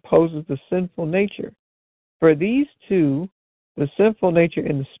opposes the sinful nature. For these two, the sinful nature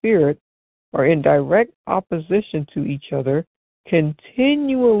and the Spirit, are in direct opposition to each other,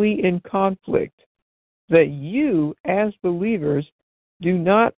 continually in conflict, that you, as believers, do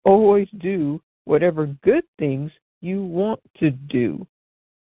not always do whatever good things you want to do.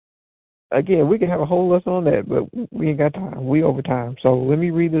 Again, we can have a whole lesson on that, but we ain't got time. We over time. So let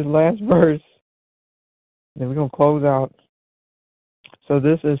me read this last verse, then we're going to close out. So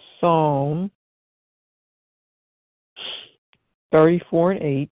this is Psalm 34 and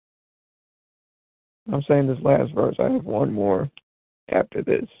 8. I'm saying this last verse. I have one more after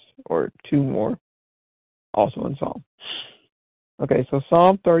this, or two more, also in Psalm. Okay, so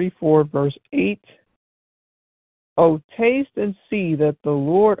Psalm 34, verse 8. Oh, taste and see that the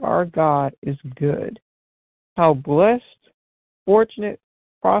Lord our God is good. How blessed, fortunate,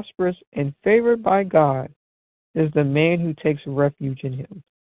 prosperous, and favored by God is the man who takes refuge in Him.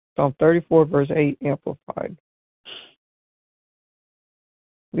 Psalm 34, verse 8, Amplified.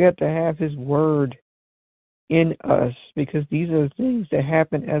 We have to have His word in us, because these are the things that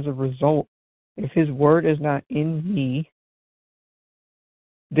happen as a result. If His word is not in me,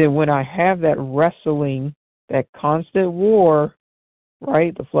 then when I have that wrestling, that constant war,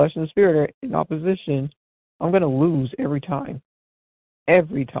 right, the flesh and the spirit are in opposition, I'm going to lose every time.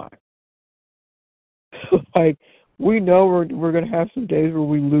 Every time. Like, we know we're going to have some days where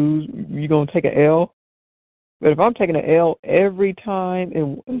we lose. You're going to take an L. But if I'm taking an L every time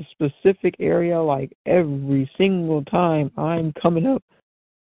in a specific area, like every single time, I'm coming up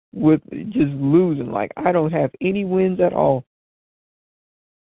with just losing. Like I don't have any wins at all.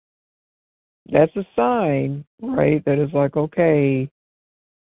 That's a sign, right? That is like, okay,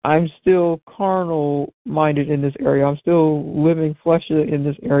 I'm still carnal minded in this area. I'm still living fleshly in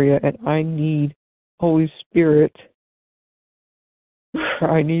this area, and I need Holy Spirit.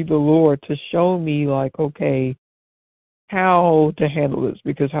 I need the Lord to show me, like, okay, how to handle this.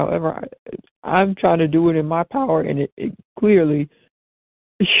 Because, however, I'm trying to do it in my power, and it clearly,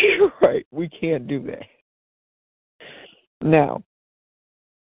 you're right, we can't do that. Now,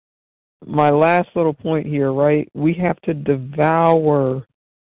 my last little point here, right? We have to devour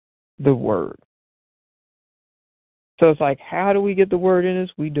the word. So it's like, how do we get the word in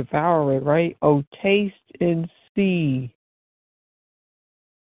us? We devour it, right? Oh, taste and see.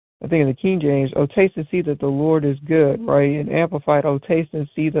 I think in the King James, oh, taste and see that the Lord is good, right? And Amplified, oh, taste and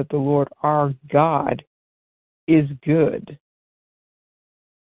see that the Lord our God is good.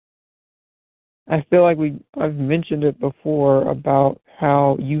 I feel like I've mentioned it before about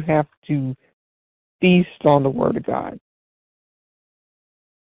how you have to feast on the Word of God.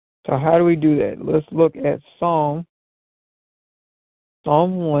 So how do we do that? Let's look at Psalm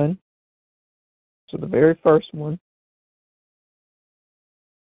 1, so the very first one.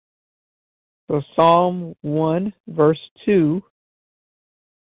 So Psalm 1, verse 2.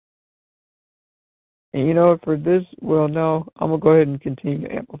 And you know, for this, well, no, I'm going to go ahead and continue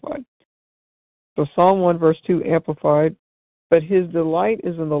to amplify. So Psalm 1, verse 2, amplified. But his delight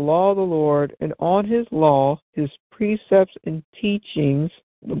is in the law of the Lord, and on his law, his precepts and teachings,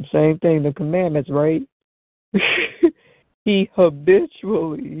 the same thing, the commandments, right? He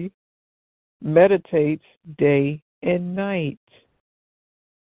habitually meditates day and night.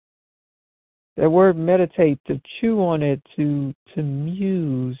 That word meditate, to chew on it, to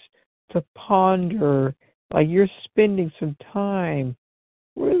muse, to ponder, like you're spending some time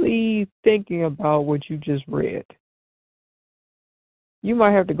really thinking about what you just read. You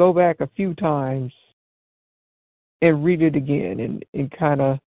might have to go back a few times and read it again and kind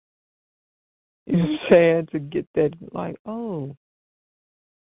of, you know what I'm saying, to get that, like, oh,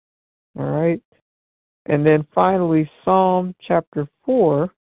 all right. And then finally, Psalm chapter 4.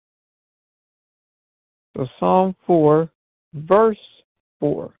 So Psalm 4, verse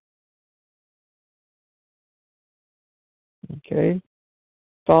 4. Okay?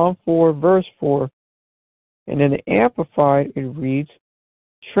 Psalm 4, verse 4. And in the Amplified, it reads,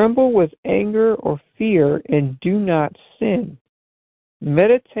 tremble with anger or fear and do not sin.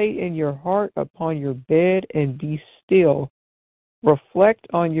 Meditate in your heart upon your bed and be still. Reflect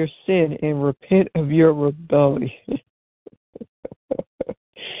on your sin and repent of your rebellion.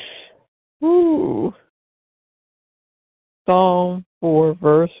 Ooh. Psalm 4,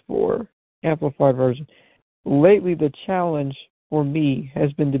 verse 4, Amplified Version. Lately, the challenge for me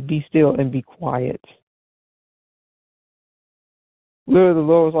has been to be still and be quiet. Literally, the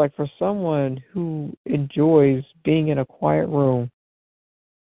Lord was like, for someone who enjoys being in a quiet room,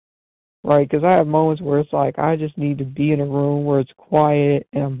 right? Because I have moments where it's like, I just need to be in a room where it's quiet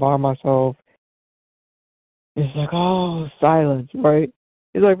and I'm by myself. It's like, oh, silence, right?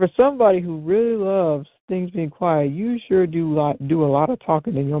 It's like for somebody who really loves things being quiet, you sure do a lot of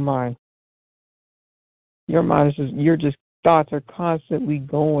talking in your mind. Your mind is just thoughts are constantly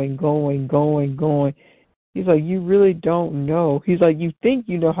going. He's like, you really don't know. He's like, you think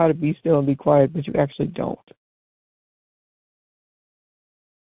you know how to be still and be quiet, but you actually don't.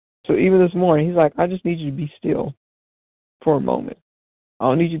 So even this morning, he's like, I just need you to be still for a moment. I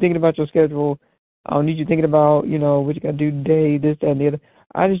don't need you thinking about your schedule. I don't need you thinking about, what you got to do today, this, that, and the other.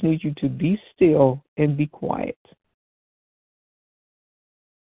 I just need you to be still and be quiet.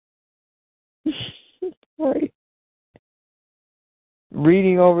 Right.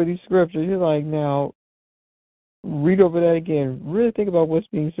 Reading over these scriptures, you're like, now, read over that again. Really think about what's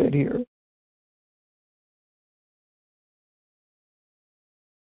being said here.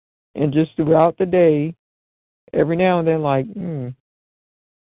 And just throughout the day, every now and then, like,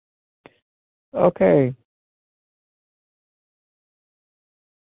 okay.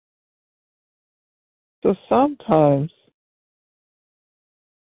 So sometimes,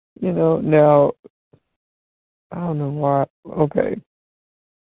 now, I don't know why. Okay.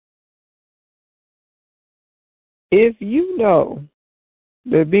 If you know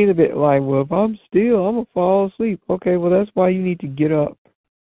that being a bit like, well, if I'm still, I'm going to fall asleep. Okay, well, that's why you need to get up.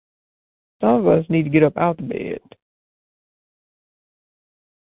 Some of us need to get up out the bed.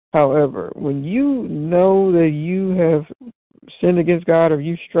 However, when you know that you have sinned against God or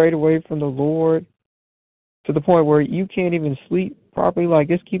you strayed away from the Lord, to the point where you can't even sleep properly, like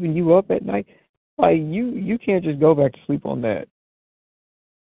it's keeping you up at night. Like you can't just go back to sleep on that,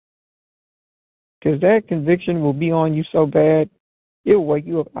 because that conviction will be on you so bad, it'll wake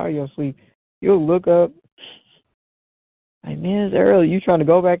you up out of your sleep. You'll look up, like, man, it's early. You trying to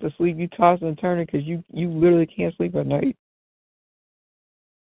go back to sleep, you tossing and turning because you literally can't sleep at night.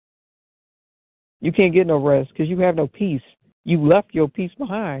 You can't get no rest because you have no peace. You left your peace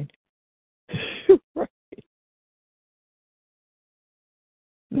behind. Right.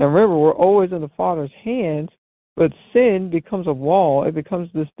 Now remember, we're always in the Father's hands, but sin becomes a wall. It becomes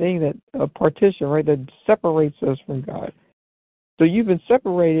this thing that, a partition, right, that separates us from God. So you've been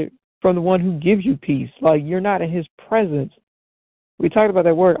separated from the one who gives you peace. Like, you're not in his presence. We talked about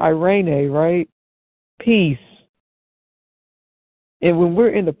that word, irene, right? Peace. And when we're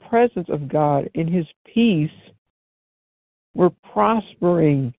in the presence of God, in his peace, we're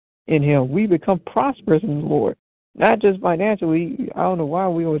prospering in him. We become prosperous in the Lord. Not just financially. I don't know why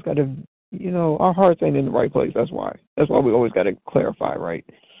we always got to, our hearts ain't in the right place. That's why. That's why we always got to clarify, right?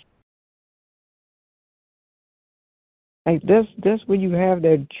 Like, that's when you have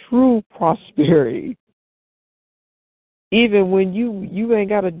that true prosperity. Even when you ain't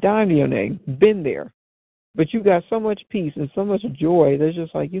got a dime to your name. Been there. But you got so much peace and so much joy. There's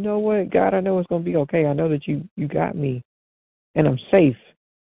just like, you know what, God, I know it's going to be okay. I know that you got me, and I'm safe.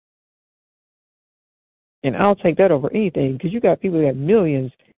 And I'll take that over anything, because you got people that have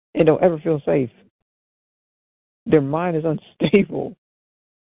millions and don't ever feel safe. Their mind is unstable.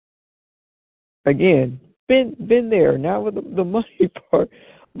 Again, been there, not with the money part,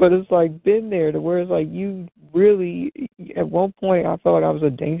 but it's like been there to where it's like you really, at one point I felt like I was a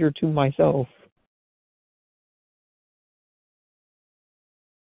danger to myself.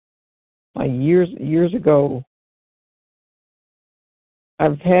 Like years ago,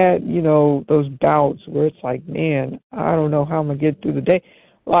 I've had, those bouts where it's like, man, I don't know how I'm going to get through the day.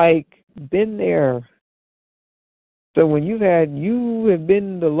 Like, been there. So when you have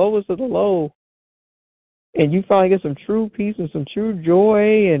been the lowest of the low, and you finally get some true peace and some true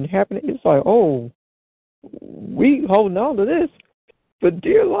joy and happiness, it's like, oh, we holding on to this for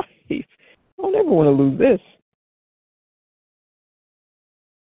dear life. I don't ever want to lose this.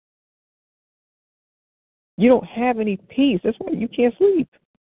 You don't have any peace. That's why you can't sleep.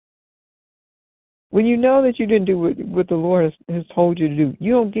 When you know that you didn't do what the Lord has told you to do,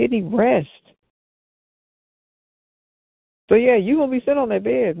 you don't get any rest. So yeah, you're going to be sitting on that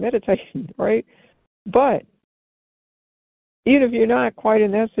bed meditating, right? But even if you're not quite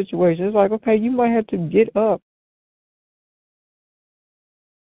in that situation, it's like, okay, you might have to get up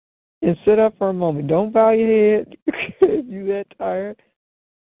and sit up for a moment. Don't bow your head if you're that tired.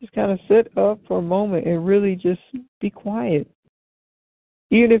 Just kind of sit up for a moment and really just be quiet.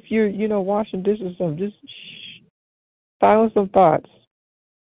 Even if you're, washing dishes or something, just silence some thoughts.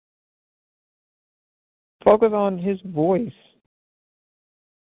 Focus on his voice.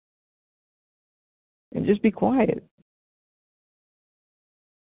 And just be quiet.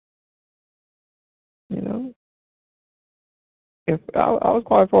 If I was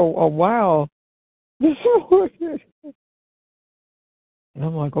quiet for a while, and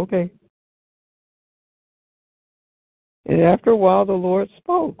I'm like, okay. And after a while, the Lord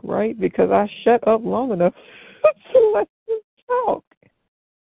spoke, right? Because I shut up long enough to let him talk.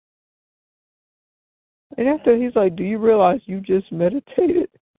 And after, he's like, do you realize you just meditated?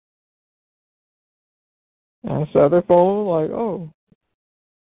 And I sat there phone like, oh,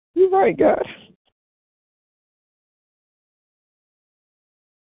 you're right, God.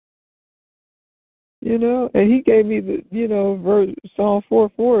 And he gave me the, verse Psalm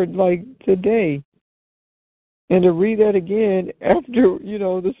 4:4 like today. And to read that again after,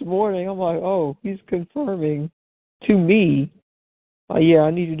 this morning, I'm like, oh, he's confirming to me, yeah,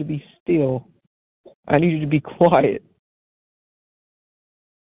 I need you to be still. I need you to be quiet.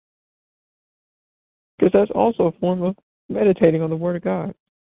 Because that's also a form of meditating on the Word of God.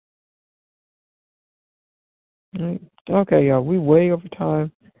 Right. Okay, y'all, we way over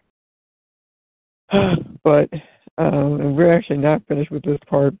time. But and we're actually not finished with this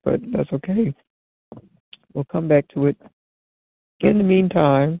part, but that's okay. We'll come back to it. In the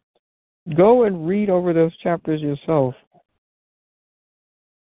meantime, go and read over those chapters yourself.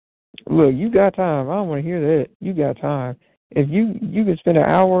 Look, you got time. I don't want to hear that. You got time. If you can spend an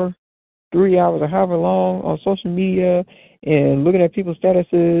hour, 3 hours, or however long on social media and looking at people's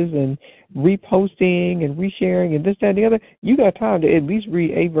statuses and reposting and resharing and this, that, and the other, you got time to at least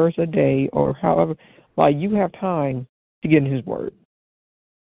read a verse a day or however. Like, you have time to get in his word.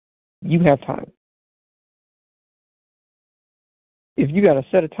 You have time. If you got to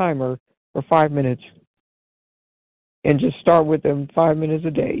set a timer for 5 minutes, and just start with them 5 minutes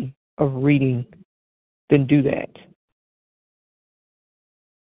a day of reading, then do that.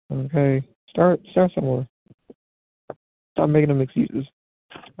 Okay? Start somewhere. Stop making them excuses.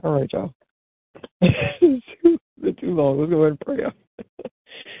 All right, y'all. It's been too long. Let's go ahead and pray.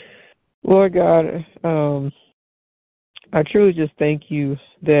 Lord God, I truly just thank you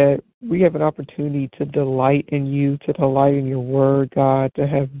that we have an opportunity to delight in you, to delight in your word, God, to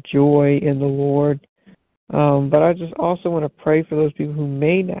have joy in the Lord. But I just also want to pray for those people who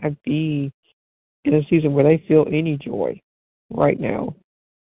may not be in a season where they feel any joy right now,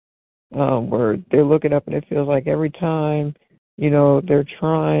 where they're looking up and it feels like every time, they're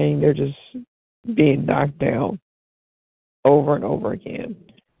trying, they're just being knocked down over and over again.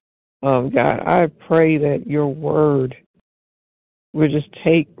 God, I pray that your word would just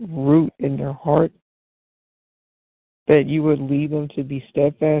take root in their heart, that you would lead them to be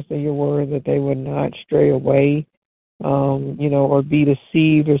steadfast in your word, that they would not stray away, or be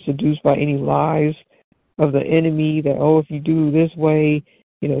deceived or seduced by any lies of the enemy, that, if you do this way,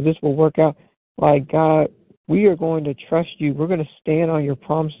 this will work out. Like, God, we are going to trust you. We're going to stand on your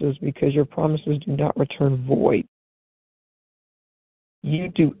promises because your promises do not return void. You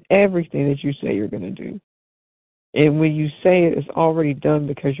do everything that you say you're going to do. And when you say it, it's already done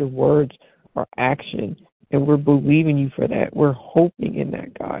because your words are action. And we're believing you for that. We're hoping in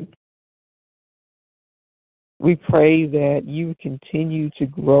that, God. We pray that you continue to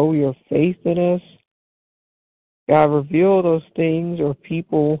grow your faith in us. God, reveal those things or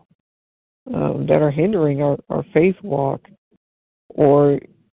people that are hindering our faith walk, or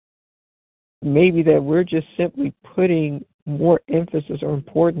maybe that we're just simply putting more emphasis or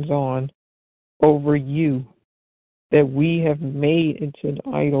importance on over you, that we have made into an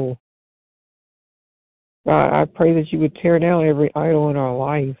idol. God, I pray that you would tear down every idol in our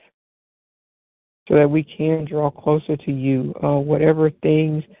life so that we can draw closer to you. Whatever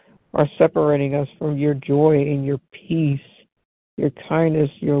things are separating us from your joy and your peace, your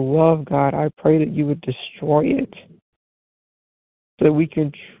kindness, your love, God, I pray that you would destroy it so that we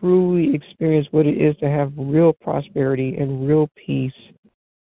can truly experience what it is to have real prosperity and real peace.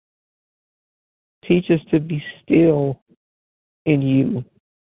 Teach us to be still in you,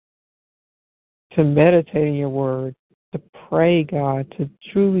 to meditate in your word, to pray, God, to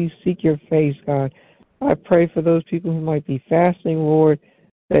truly seek your face, God. I pray for those people who might be fasting, Lord,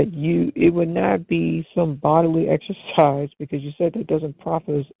 that it would not be some bodily exercise, because you said that doesn't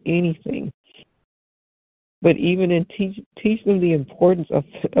profit us anything. But even in teach them the importance of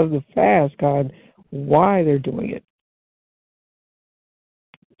the fast, God, why they're doing it,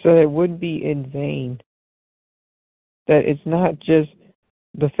 so that it wouldn't be in vain. That it's not just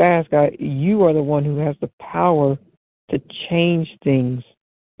the fast, God. You are the one who has the power to change things.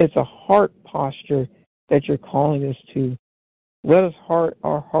 It's a heart posture that you're calling us to. Let us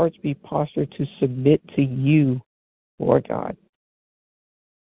our hearts be postured to submit to you, Lord God.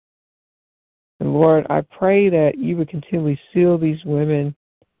 And Lord, I pray that you would continually seal these women,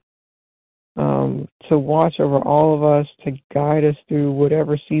 to watch over all of us, to guide us through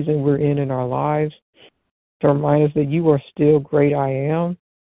whatever season we're in our lives, to remind us that you are still great I am,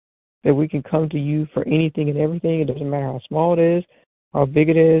 that we can come to you for anything and everything. It doesn't matter how small it is, how big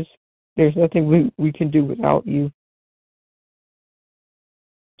it is. There's nothing we can do without you.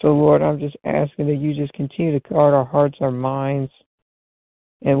 So, Lord, I'm just asking that you just continue to guard our hearts, our minds,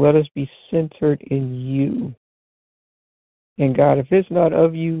 and let us be centered in you. And, God, if it's not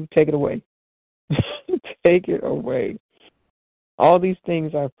of you, take it away. Take it away. All these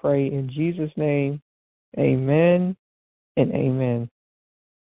things I pray in Jesus' name. Amen and amen.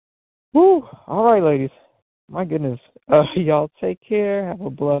 Woo! All right, ladies. My goodness. Y'all take care. Have a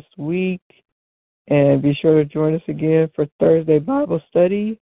blessed week. And be sure to join us again for Thursday Bible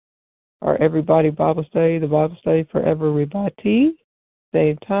study, our Everybody Bible study, the Bible study for everybody.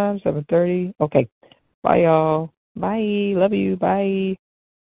 Same time, 7:30. Okay. Bye, y'all. Bye. Love you. Bye.